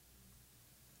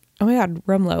my God,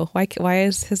 Rumlow. Why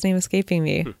is his name escaping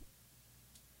me?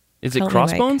 Is it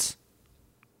Crossbones?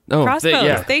 Oh,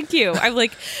 Crossbones. Thank you. I'm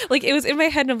like it was in my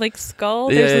head, and I'm like, skull.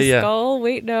 There's a skull.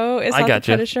 Wait, no, it's not the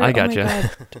Punisher. I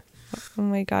gotcha. Oh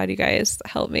my God, you guys,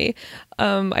 help me.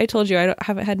 I told you I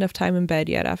haven't had enough time in bed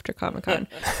yet after Comic-Con.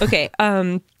 Okay.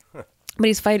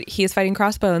 But he's fighting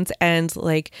Crossbones, and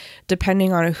like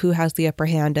depending on who has the upper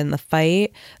hand in the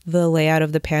fight, the layout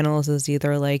of the panels is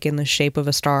either like in the shape of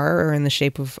a star or in the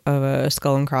shape of a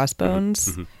skull and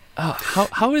crossbones.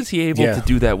 How is he able to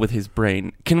do that with his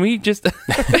brain? Can we just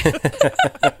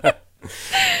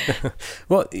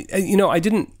Well, you know, I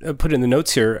didn't put it in the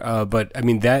notes here, but I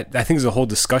mean, that I think there's a whole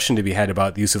discussion to be had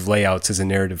about the use of layouts as a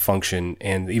narrative function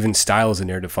and even style as a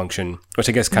narrative function, which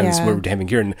I guess kind of is what we're having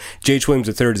here. And J.H. Williams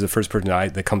III is the first person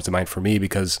that comes to mind for me,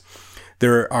 because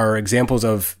there are examples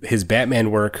of his Batman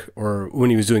work, or when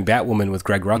he was doing Batwoman with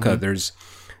Greg Rucka, there's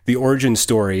the origin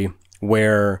story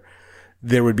where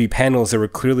there would be panels that were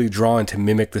clearly drawn to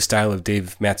mimic the style of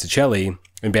Dave Mazzucchelli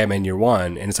in Batman Year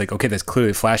One. And it's like, okay, that's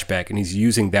clearly a flashback, and he's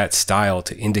using that style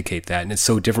to indicate that. And it's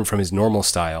so different from his normal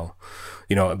style,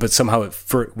 you know, but somehow it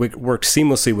worked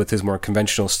seamlessly with his more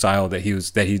conventional style that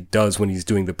he does when he's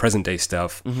doing the present day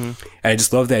stuff. And I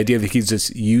just love the idea that he's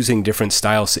just using different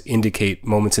styles to indicate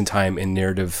moments in time in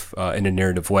narrative, in a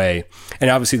narrative way.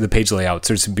 And obviously the page layouts,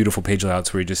 there's some beautiful page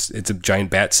layouts where it's a giant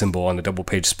bat symbol on the double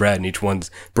page spread, and each one's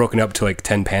broken up to like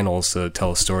 10 panels to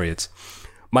tell a story. It's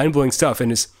mind-blowing stuff.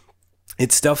 And it's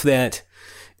stuff that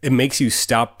it makes you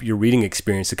stop your reading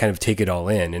experience to kind of take it all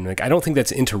in. And like, I don't think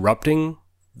that's interrupting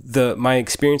my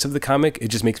experience of the comic. It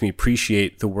just makes me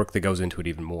appreciate the work that goes into it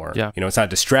even more. Yeah. You know, it's not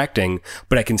distracting,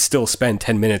 but I can still spend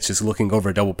 10 minutes just looking over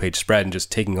a double page spread and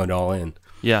just taking it all in.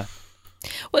 Yeah.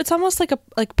 Well, it's almost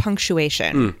like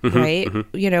punctuation, right?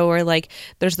 You know, where like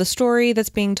there's the story that's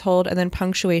being told, and then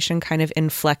punctuation kind of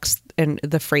inflects in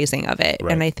the phrasing of it.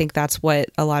 Right. And I think that's what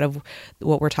a lot of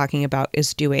what we're talking about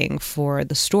is doing for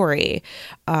the story.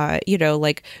 You know,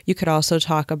 like you could also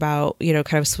talk about, you know,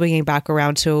 kind of swinging back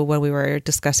around to when we were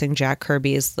discussing Jack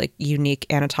Kirby's like unique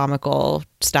anatomical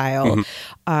style.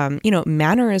 You know,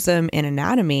 mannerism in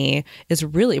anatomy is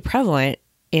really prevalent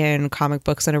in comic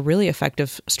books and a really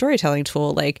effective storytelling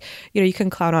tool. Like, you know, you can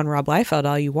clown on Rob Liefeld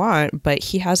all you want, but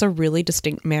he has a really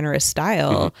distinct mannerist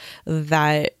style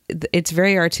that it's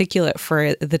very articulate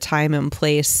for the time and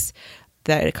place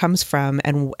that it comes from,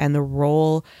 and the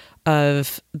role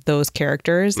of those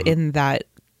characters in that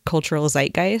cultural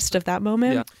zeitgeist of that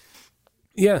moment.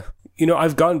 Yeah.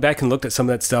 I've gone back and looked at some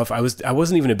of that stuff. I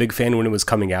wasn't even a big fan when it was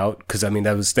coming out, because I mean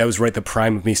that was right the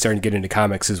prime of me starting to get into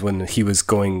comics, is when he was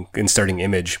going and starting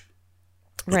Image.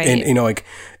 Right.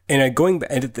 And going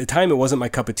at the time, it wasn't my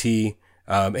cup of tea.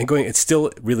 It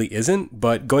still really isn't.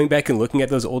 But going back and looking at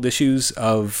those old issues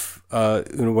of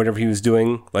whatever he was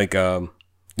doing, like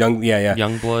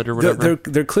Youngblood or whatever.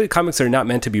 They're clear comics that are not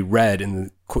meant to be read in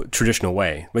the traditional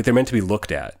way. Like, they're meant to be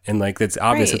looked at, and like that's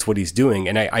obvious. Right. That's what he's doing,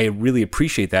 and I really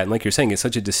appreciate that. And like you're saying, it's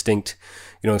such a distinct,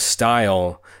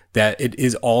 style, that it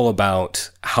is all about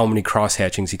how many cross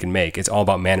hatchings he can make. It's all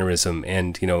about mannerism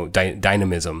and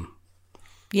dynamism.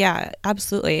 Yeah,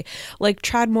 absolutely. Like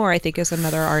Tradd Moore, I think, is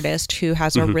another artist who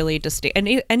has a really distinct,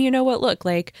 and you know what? Look,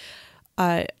 like,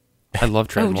 I love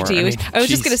Tradd Moore. I was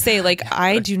just going to say, like,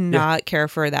 I do not care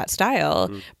for that style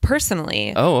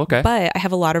personally. Oh, okay. But I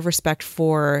have a lot of respect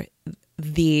for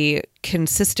the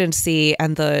consistency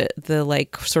and the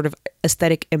like sort of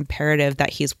aesthetic imperative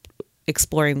that he's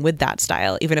exploring with that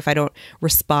style, even if I don't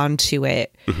respond to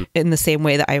it in the same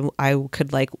way that I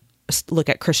could like look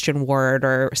at Christian Ward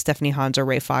or Stephanie Hans or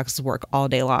Ray Fox's work all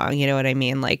day long. You know what I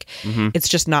mean? Like, it's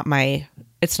just not my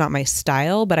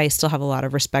style, but I still have a lot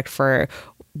of respect for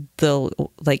the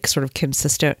like sort of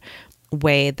consistent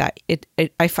way that it's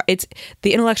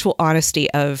the intellectual honesty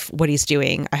of what he's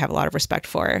doing. I have a lot of respect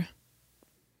for.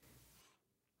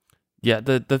 Yeah,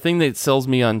 the thing that sells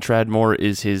me on Tradd Moore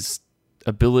is his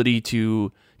ability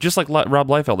to, just like Rob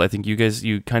Liefeld, I think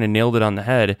you kind of nailed it on the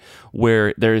head,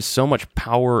 where there is so much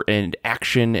power and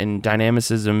action and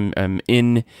dynamism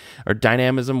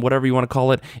dynamism, whatever you want to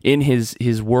call it, in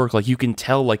his work. Like, you can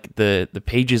tell, like, the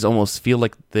pages almost feel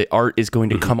like the art is going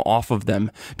to come off of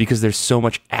them, because there's so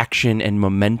much action and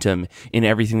momentum in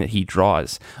everything that he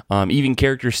draws. Even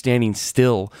characters standing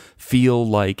still feel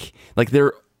like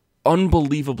they're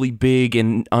unbelievably big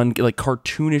and like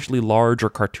cartoonishly large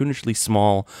or cartoonishly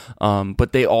small,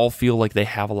 but they all feel like they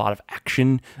have a lot of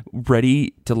action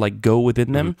ready to like go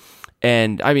within them.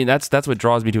 And I mean, that's what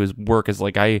draws me to his work, is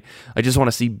like I just want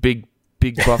to see big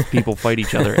buff people fight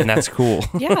each other, and that's cool.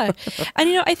 Yeah.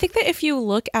 And I think that if you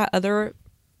look at other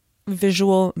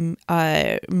visual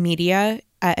media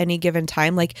at any given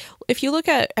time, like if you look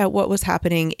at what was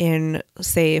happening in,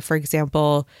 say, for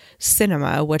example,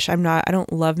 cinema, which I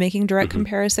don't love making direct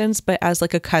comparisons, but as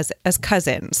like as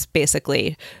cousins,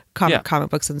 basically, comic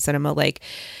books and cinema, like,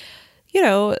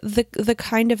 the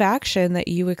kind of action that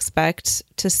you expect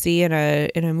to see in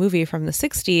a movie from the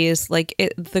 60s, like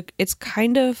it's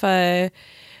kind of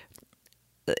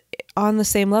on the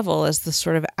same level as the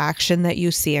sort of action that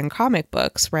you see in comic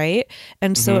books, right?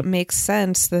 And so it makes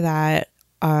sense that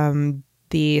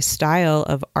the style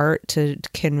of art to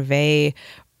convey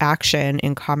action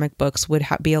in comic books would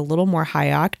be a little more high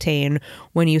octane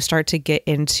when you start to get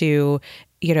into,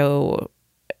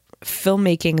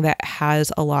 filmmaking that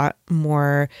has a lot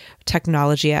more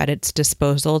technology at its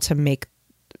disposal to make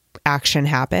action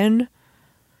happen.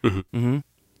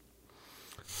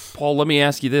 Paul, let me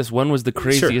ask you this. When was the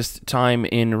craziest time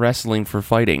in wrestling for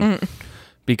fighting?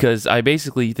 Because I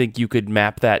basically think you could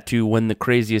map that to when the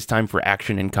craziest time for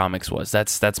action in comics was.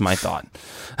 That's my thought.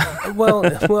 well,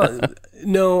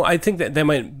 no, I think that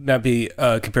might not be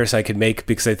a comparison I could make,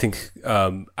 because I think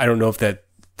I don't know if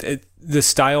the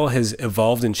style has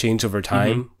evolved and changed over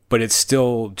time, but it's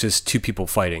still just two people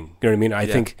fighting. You know what I mean? I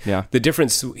think the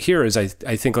difference here is I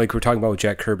think, like we're talking about with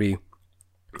Jack Kirby,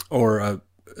 or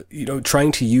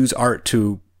trying to use art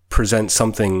to present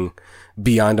something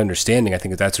beyond understanding. I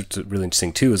think that's what's really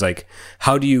interesting too, is like,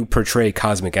 how do you portray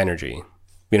cosmic energy?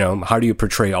 How do you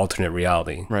portray alternate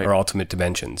reality, or ultimate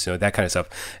dimensions? That kind of stuff.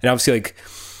 And obviously, like,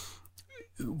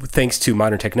 thanks to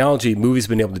modern technology, movies have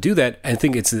been able to do that. I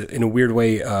think it's in a weird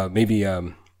way, maybe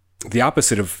the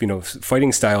opposite of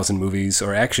fighting styles in movies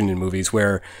or action in movies,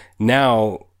 where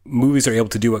now movies are able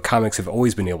to do what comics have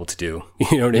always been able to do.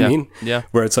 You know what I mean? Yeah.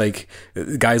 Where it's like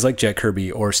guys like Jack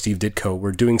Kirby or Steve Ditko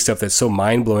were doing stuff that's so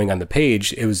mind blowing on the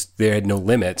page. They had no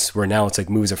limits. Where now it's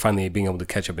like movies are finally being able to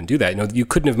catch up and do that. You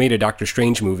couldn't have made a Doctor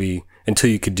Strange movie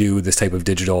until you could do this type of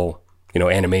digital,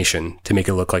 animation to make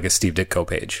it look like a Steve Ditko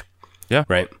page. Yeah.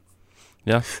 Right.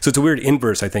 Yeah. So it's a weird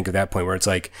inverse, I think, at that point, where it's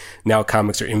like now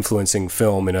comics are influencing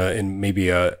film in maybe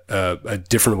a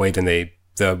different way than the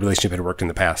relationship had worked in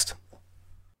the past.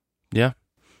 Yeah.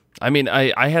 I mean,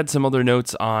 I had some other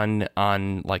notes on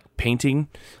like painting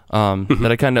that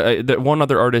I kind of, one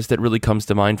other artist that really comes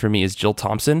to mind for me is Jill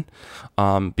Thompson,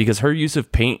 because her use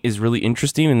of paint is really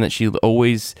interesting, and that she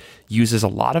always uses a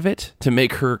lot of it to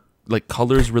make her like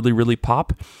colors really, really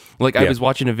pop. Like I was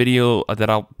watching a video that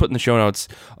I'll put in the show notes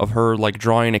of her like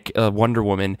drawing a Wonder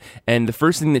Woman, and the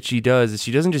first thing that she does is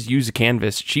she doesn't just use a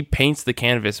canvas, she paints the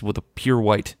canvas with a pure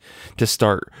white to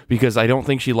start, because I don't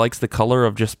think she likes the color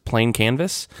of just plain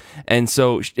canvas. And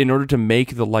so in order to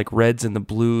make the like reds and the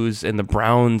blues and the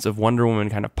browns of Wonder Woman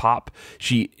kind of pop,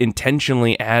 she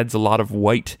intentionally adds a lot of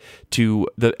white to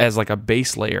the as like a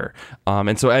base layer.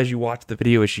 And so as you watch the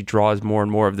video, as she draws more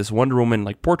and more of this Wonder Woman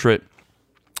like portrait,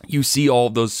 you see all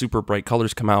of those super bright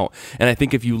colors come out. And I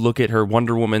think if you look at her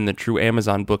Wonder Woman, the True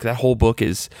Amazon book, that whole book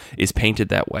is painted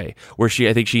that way, where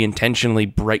I think she intentionally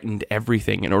brightened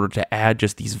everything in order to add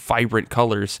just these vibrant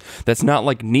colors. That's not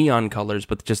like neon colors,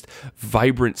 but just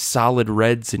vibrant, solid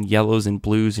reds and yellows and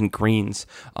blues and greens,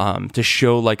 to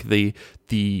show like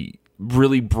the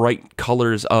really bright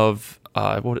colors of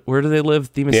where do they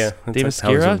live?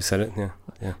 Themyscira? How you said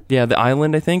it. Yeah, the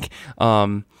island, I think.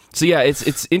 So yeah,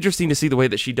 it's interesting to see the way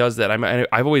that she does that.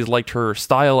 I've always liked her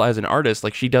style as an artist.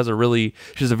 Like she has a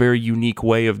very unique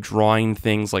way of drawing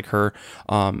things. Like her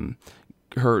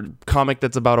comic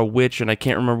that's about a witch, and I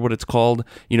can't remember what it's called.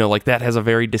 You know, like that has a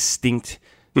very distinct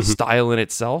style in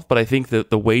itself. But I think that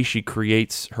the way she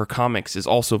creates her comics is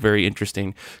also very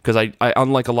interesting, because I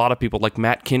unlike a lot of people, like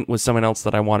Matt Kindt was someone else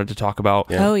that I wanted to talk about.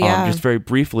 Oh yeah, just very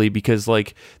briefly, because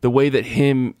like the way that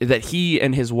he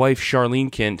and his wife Charlene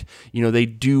Kindt, you know, they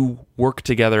do work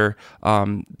together.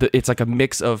 It's like a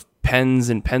mix of pens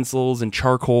and pencils and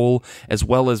charcoal as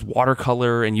well as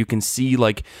watercolor, and you can see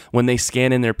like when they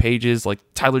scan in their pages, like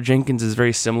Tyler Jenkins is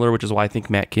very similar, which is why I think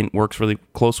Matt Kindt works really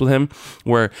close with him,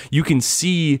 where you can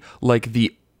see like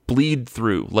the bleed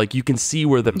through, like you can see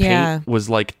where the paint was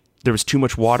like there was too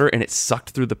much water and it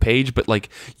sucked through the page, but like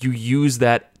you use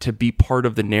that to be part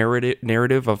of the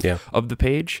narrative of the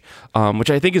page,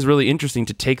 which I think is really interesting,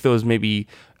 to take those maybe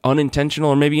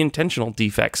unintentional or maybe intentional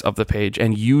defects of the page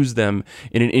and use them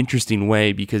in an interesting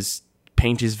way, because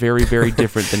paint is very, very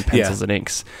different than pencils and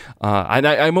inks. And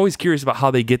I'm always curious about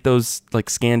how they get those like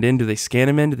scanned in. Do they scan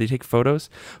them in? Do they take photos?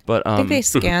 But I think they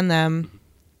scan them.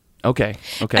 Okay.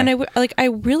 And I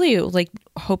really like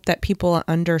hope that people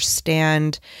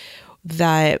understand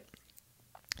that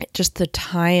just the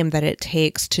time that it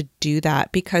takes to do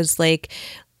that, because like,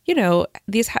 you know,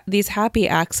 these happy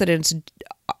accidents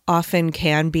often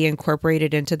can be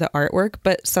incorporated into the artwork,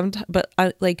 but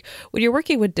like when you're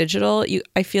working with digital,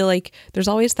 I feel like there's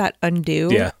always that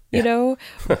undo, you know,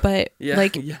 but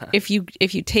if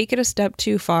you take it a step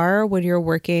too far when you're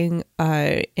working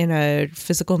in a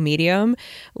physical medium,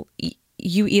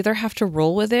 you either have to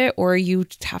roll with it or you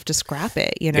have to scrap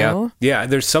it, you know? Yeah,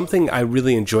 there's something I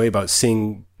really enjoy about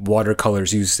seeing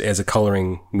watercolors used as a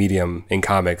coloring medium in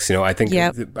comics. You know, I think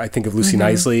of Lucy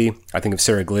Knisley, I think of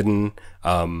Sarah Glidden.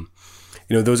 You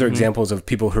know, those are examples of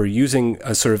people who are using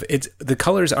a sort of, the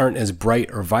colors aren't as bright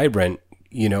or vibrant,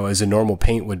 you know, as a normal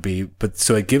paint would be, but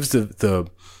so it gives the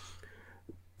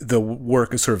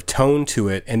work a sort of tone to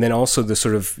it, and then also the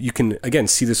sort of, you can again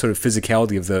see the sort of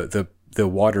physicality of the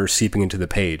water seeping into the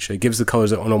page. It gives the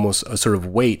colors almost a sort of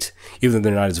weight, even though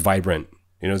they're not as vibrant.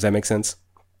 You know, does that make sense?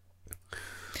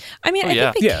 I mean,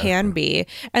 I think they can be.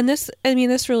 And this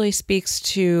really speaks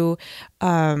to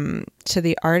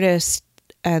the artist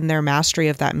and their mastery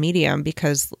of that medium,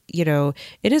 because, you know,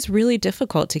 it is really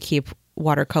difficult to keep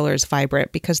watercolors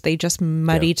vibrant because they just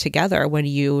muddy together when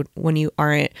you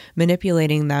aren't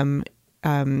manipulating them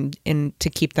to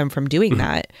keep them from doing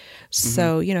that.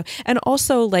 So, you know, and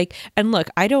also like, and look,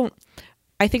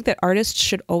 I think that artists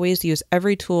should always use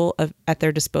every tool at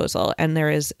their disposal, and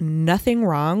there is nothing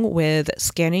wrong with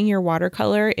scanning your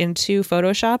watercolor into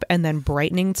Photoshop and then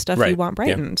brightening stuff you want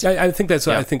brightened. I think that's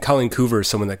I think Colleen Coover is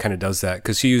someone that kind of does that,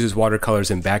 because she uses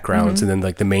watercolors in backgrounds, and then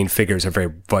like the main figures are very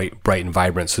bright and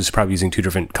vibrant. So she's probably using two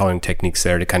different coloring techniques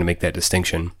there to kind of make that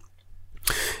distinction.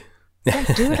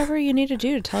 Do whatever you need to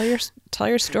do to tell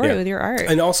your story with your art.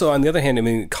 And also, on the other hand, I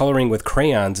mean, coloring with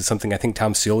crayons is something I think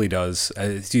Tom Scioli does.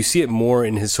 You see it more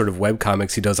in his sort of web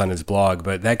comics he does on his blog,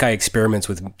 but that guy experiments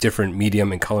with different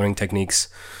medium and coloring techniques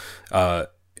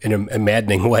in a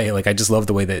maddening way. Like, I just love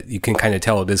the way that you can kind of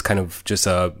tell it is kind of just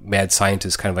a mad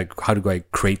scientist, kind of like, how do I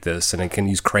create this? And I can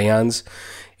use crayons.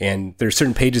 And there's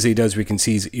certain pages that he does where you can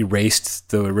see he's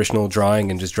erased the original drawing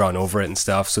and just drawn over it and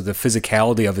stuff. So the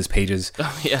physicality of his pages.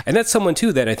 Oh, yeah. And that's someone,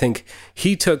 too, that I think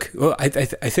he took... Well, I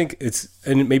think it's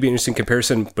maybe an interesting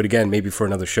comparison, but again, maybe for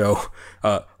another show.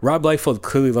 Rob Liefeld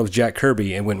clearly loves Jack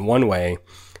Kirby and went one way.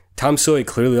 Tom Sawyer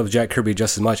clearly loves Jack Kirby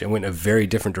just as much and went a very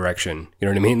different direction. You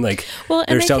know what I mean? Like,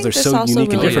 their styles are so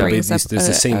unique and different, but there's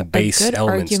the same base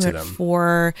elements to them.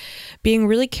 For being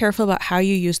really careful about how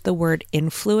you use the word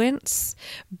influence,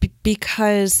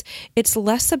 because it's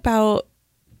less about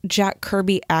Jack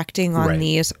Kirby acting on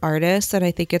these artists, and I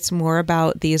think it's more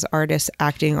about these artists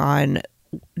acting on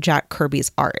Jack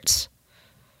Kirby's art.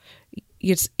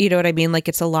 You know what I mean? Like,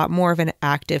 it's a lot more of an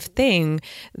active thing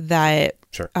that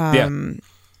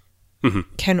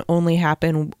can only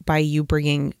happen by you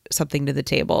bringing something to the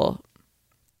table.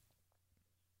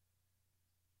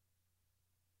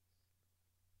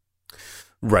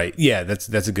 Right. Yeah,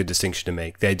 that's a good distinction to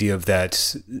make. The idea of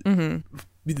that,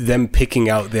 them picking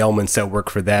out the elements that work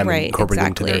for them and incorporating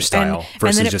them to their style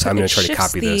versus just, I'm going to try to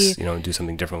copy this, and do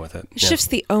something different with it. It shifts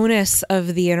the onus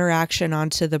of the interaction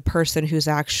onto the person who's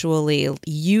actually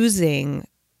using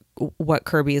what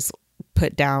Kirby's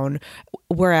put down.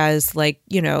 Whereas, like,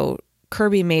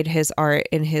 Kirby made his art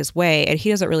in his way, and he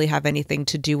doesn't really have anything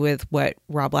to do with what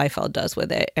Rob Liefeld does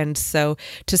with it. And so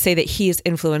to say that he's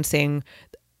influencing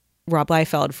Rob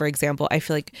Liefeld, for example, I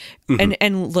feel like,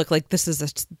 and look, like, this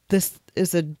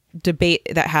is a debate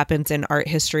that happens in art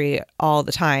history all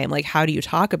the time. Like, how do you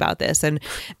talk about this? And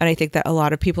I think that a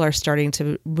lot of people are starting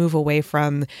to move away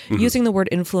from using the word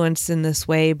influence in this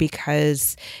way,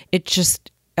 because it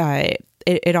just,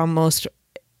 it almost,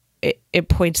 it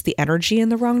points the energy in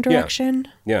the wrong direction.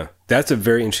 Yeah. That's a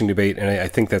very interesting debate. And I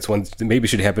think that's one that maybe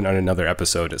should happen on another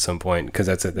episode at some point, because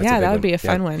that's a that would be a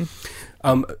fun one.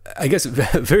 I guess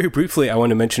very briefly, I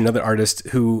want to mention another artist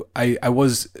who I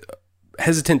was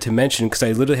hesitant to mention because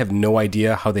I literally have no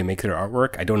idea how they make their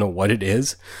artwork. I don't know what it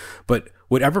is, but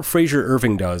whatever Fraser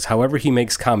Irving does, however he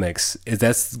makes comics,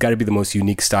 that's got to be the most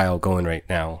unique style going right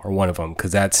now, or one of them,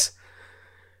 because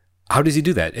how does he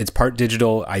do that? It's part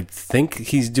digital. I think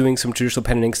he's doing some traditional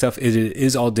pen and ink stuff. It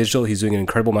is all digital. He's doing an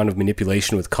incredible amount of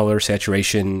manipulation with color,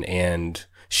 saturation, and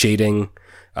shading.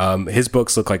 His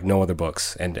books look like no other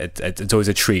books, and it's always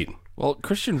a treat. Well,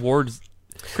 Christian Ward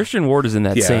is in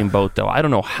that same boat, though. I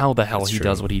don't know how the hell he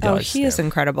does what he does. Oh, he is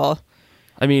incredible.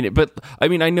 I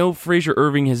mean, I know Fraser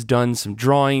Irving has done some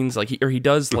drawings, like he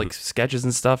does like sketches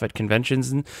and stuff at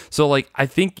conventions, and so, like, I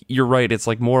think you're right. It's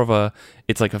like more of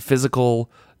it's like a physical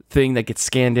thing that gets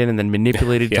scanned in and then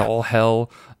manipulated to all hell.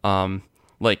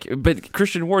 But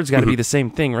Christian Ward's got to be the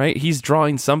same thing, right? He's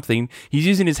drawing something. He's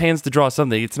using his hands to draw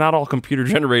something. It's not all computer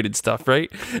generated stuff, right?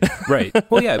 Right.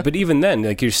 Well, yeah, but even then,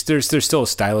 like, there's still a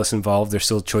stylus involved. There's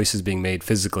still choices being made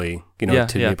physically, to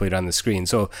manipulate on the screen.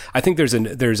 So I think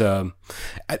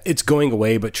it's going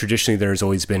away, but traditionally there's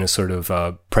always been a sort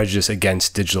of prejudice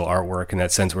against digital artwork in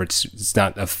that sense, where there's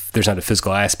not a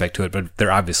physical aspect to it, but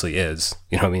there obviously is.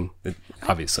 You know what I mean?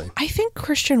 Obviously. I think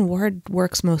Christian Ward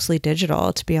works mostly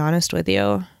digital, to be honest with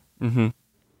you. Mm-hmm.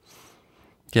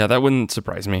 Yeah, that wouldn't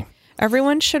surprise me.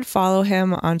 Everyone should follow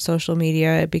him on social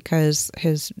media because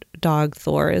his dog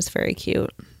Thor is very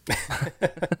cute.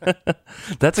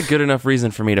 That's a good enough reason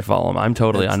for me to follow him. I'm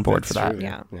totally on board for that.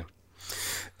 True.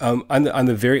 Yeah. On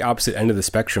the very opposite end of the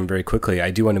spectrum, very quickly, I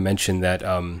do want to mention that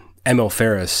ML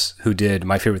Ferris, who did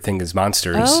My Favorite Thing is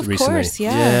Monsters recently. Course,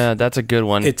 yeah, that's a good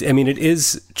one. It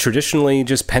is traditionally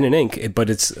just pen and ink, but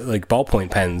it's like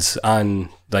ballpoint pens on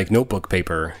like notebook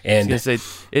paper. And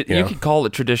you could call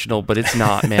it traditional, but it's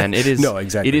not, man. It is no,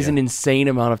 exactly. It is an insane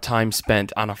amount of time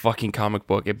spent on a fucking comic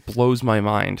book. It blows my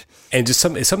mind. And just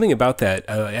something about that.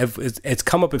 It's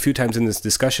come up a few times in this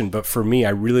discussion, but for me,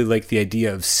 I really like the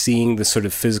idea of seeing the sort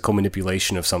of physical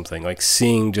manipulation of something, like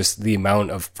seeing just the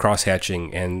amount of cross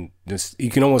hatching, and just you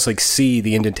can almost like see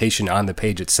the indentation on the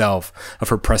page itself of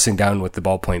her pressing down with the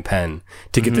ballpoint pen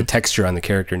to get the texture on the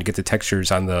character and to get the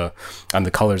textures on the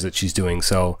colors that she's doing.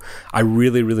 So I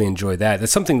really, really enjoy that.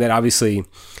 That's something that obviously,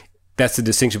 that's the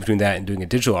distinction between that and doing a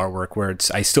digital artwork, where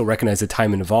I still recognize the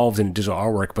time involved in a digital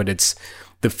artwork, but it's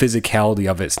the physicality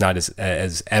of it's not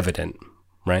as evident,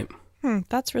 right?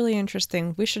 That's really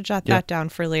interesting. We should jot that down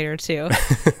for later too.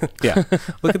 Yeah.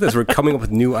 Look at this. We're coming up with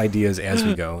new ideas as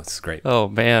we go. It's great. Oh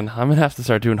man, I'm going to have to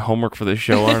start doing homework for this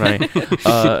show, aren't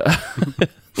I?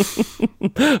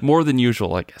 More than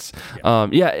usual, I guess.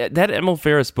 Yeah. That Emil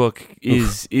Ferris book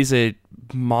is a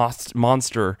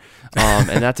monster,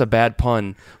 and that's a bad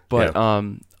pun, but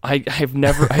I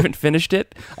haven't finished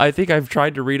it. I think I've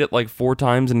tried to read it like 4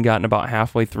 times and gotten about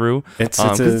halfway through. It's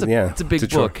a big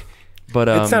book. But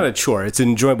it's not a chore. It's an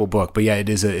enjoyable book, but yeah,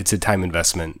 it's a time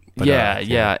investment. But,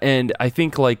 yeah. And I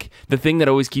think like the thing that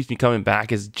always keeps me coming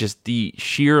back is just the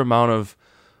sheer amount of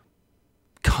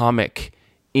comic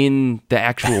in the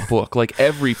actual book. Like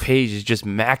every page is just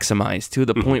maximized to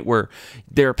the point where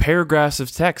there are paragraphs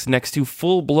of text next to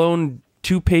full-blown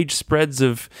 2-page spreads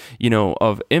of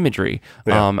of imagery.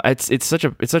 Yeah. It's such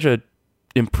a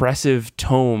impressive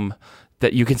tome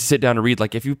that you can sit down and read.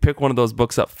 Like if you pick one of those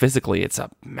books up physically, it's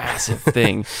a massive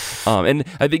thing. And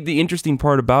I think the interesting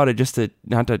part about it, just to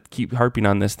not to keep harping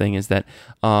on this thing, is that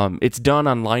it's done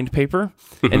on lined paper,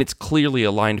 and it's clearly a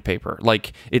lined paper.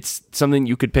 Like it's something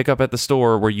you could pick up at the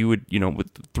store where you would, with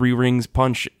 3 rings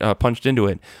punched into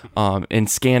it, and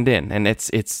scanned in. And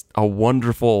it's a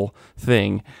wonderful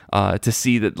thing to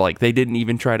see that like they didn't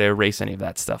even try to erase any of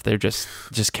that stuff. They're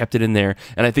just kept it in there.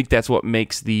 And I think that's what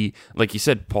makes like you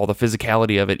said, Paul, the physicality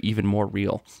of it even more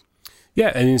real.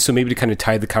 Yeah, and so maybe to kind of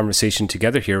tie the conversation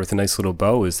together here with a nice little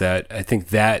bow is that I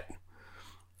think that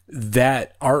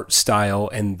art style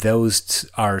and those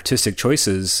artistic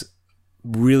choices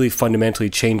really fundamentally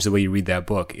change the way you read that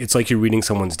book. It's like you're reading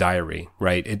someone's diary,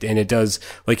 right? And it does,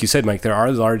 like you said, Mike, there are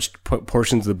large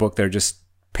portions of the book that are just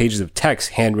pages of text,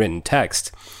 handwritten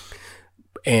text.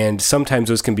 And sometimes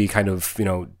those can be kind of,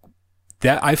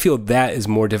 that I feel that is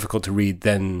more difficult to read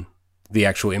than the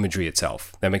actual imagery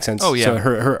itself. That makes sense? Oh, yeah. So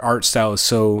her art style is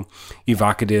so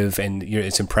evocative and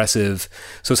it's impressive.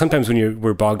 So sometimes when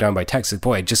we're bogged down by text, like,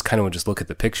 boy, I just kind of want to just look at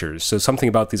the pictures. So something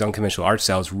about these unconventional art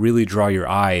styles really draw your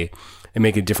eye and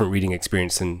make a different reading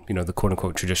experience than, the quote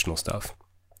unquote traditional stuff.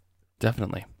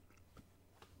 Definitely.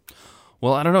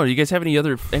 Well, I don't know. Do you guys have any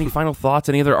final thoughts?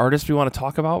 Any other artists we want to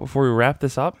talk about before we wrap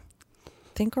this up? I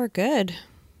think we're good.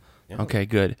 Okay,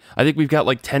 good. I think we've got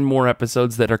like 10 more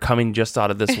episodes that are coming just out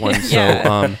of this one.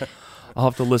 Yeah. So I'll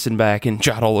have to listen back and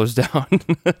jot all those down.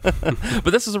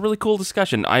 But this is a really cool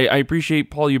discussion. I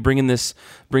appreciate, Paul, you bringing this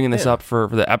up for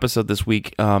the episode this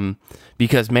week.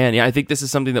 Because, man, I think this is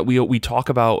something that we talk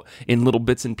about in little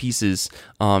bits and pieces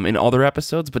in other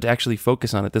episodes, but to actually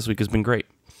focus on it this week has been great.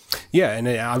 Yeah, and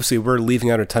obviously we're leaving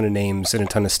out a ton of names and a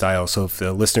ton of styles. So if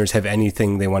the listeners have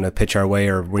anything they want to pitch our way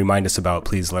or remind us about,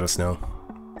 please let us know.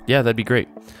 Yeah, that'd be great.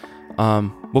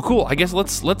 Well, cool. I guess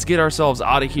let's get ourselves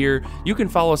out of here. You can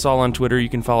follow us all on Twitter. You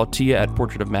can follow Tia at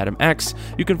Portrait of Madam X.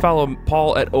 You can follow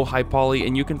Paul at Oh Hi Polly,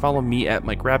 and you can follow me at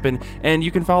Mike Rappin. And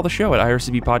you can follow the show at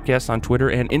IRCB Podcast on Twitter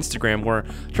and Instagram, where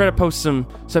I try to post some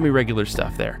semi-regular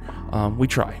stuff there. We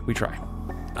try.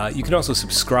 You can also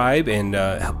subscribe and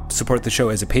help support the show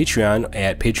as a Patreon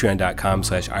at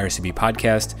patreon.com/IRCB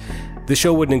Podcast. The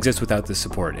show wouldn't exist without this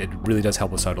support. It really does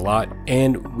help us out a lot,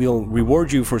 and we'll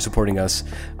reward you for supporting us.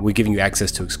 We're giving you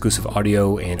access to exclusive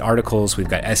audio and articles. We've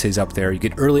got essays up there. You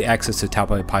get early access to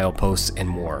top of the pile posts and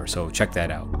more, so check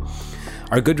that out.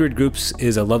 Our Goodread Groups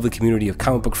is a lovely community of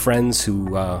comic book friends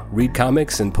who read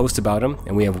comics and post about them,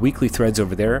 and we have weekly threads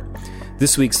over there.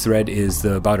 This week's thread is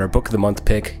about our Book of the Month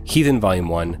pick, Heathen Volume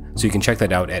 1, so you can check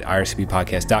that out at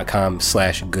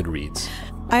ircbpodcast.com/goodreads.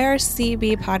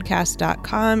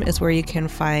 ircbpodcast.com is where you can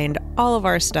find all of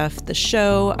our stuff, the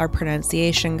show, our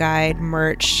pronunciation guide,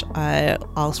 merch,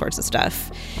 all sorts of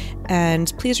stuff.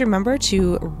 And please remember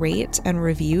to rate and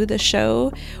review the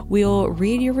show. We'll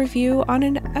read your review on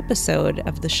an episode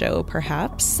of the show,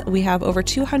 perhaps. We have over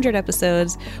 200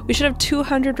 episodes. We should have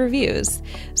 200 reviews.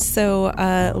 So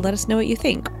let us know what you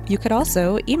think. You could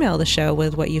also email the show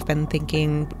with what you've been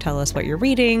thinking. Tell us what you're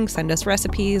reading. Send us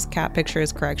recipes, cat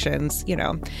pictures, corrections,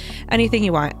 anything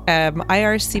you want.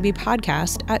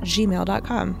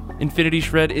 ircbpodcast@gmail.com. Infinity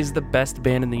Shred is the best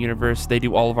band in the universe. They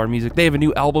do all of our music. They have a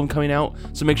new album coming out,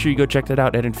 so make sure you go check that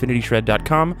out at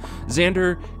infinityshred.com.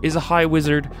 Xander is a high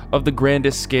wizard of the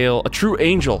grandest scale, a true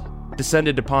angel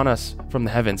descended upon us from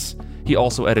the heavens. He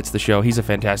also edits the show. He's a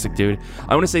fantastic dude.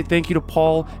 I want to say thank you to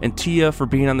Paul and Tia for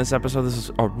being on this episode. This is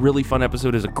a really fun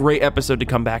episode. It's a great episode to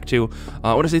come back to.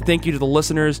 I want to say thank you to the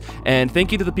listeners, and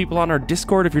thank you to the people on our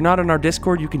Discord. If you're not on our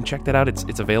Discord, you can check that out.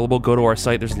 It's available. Go to our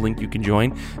site. There's a link you can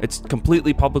join. It's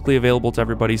completely publicly available to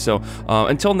everybody. So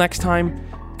until next time,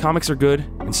 comics are good,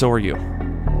 and so are you.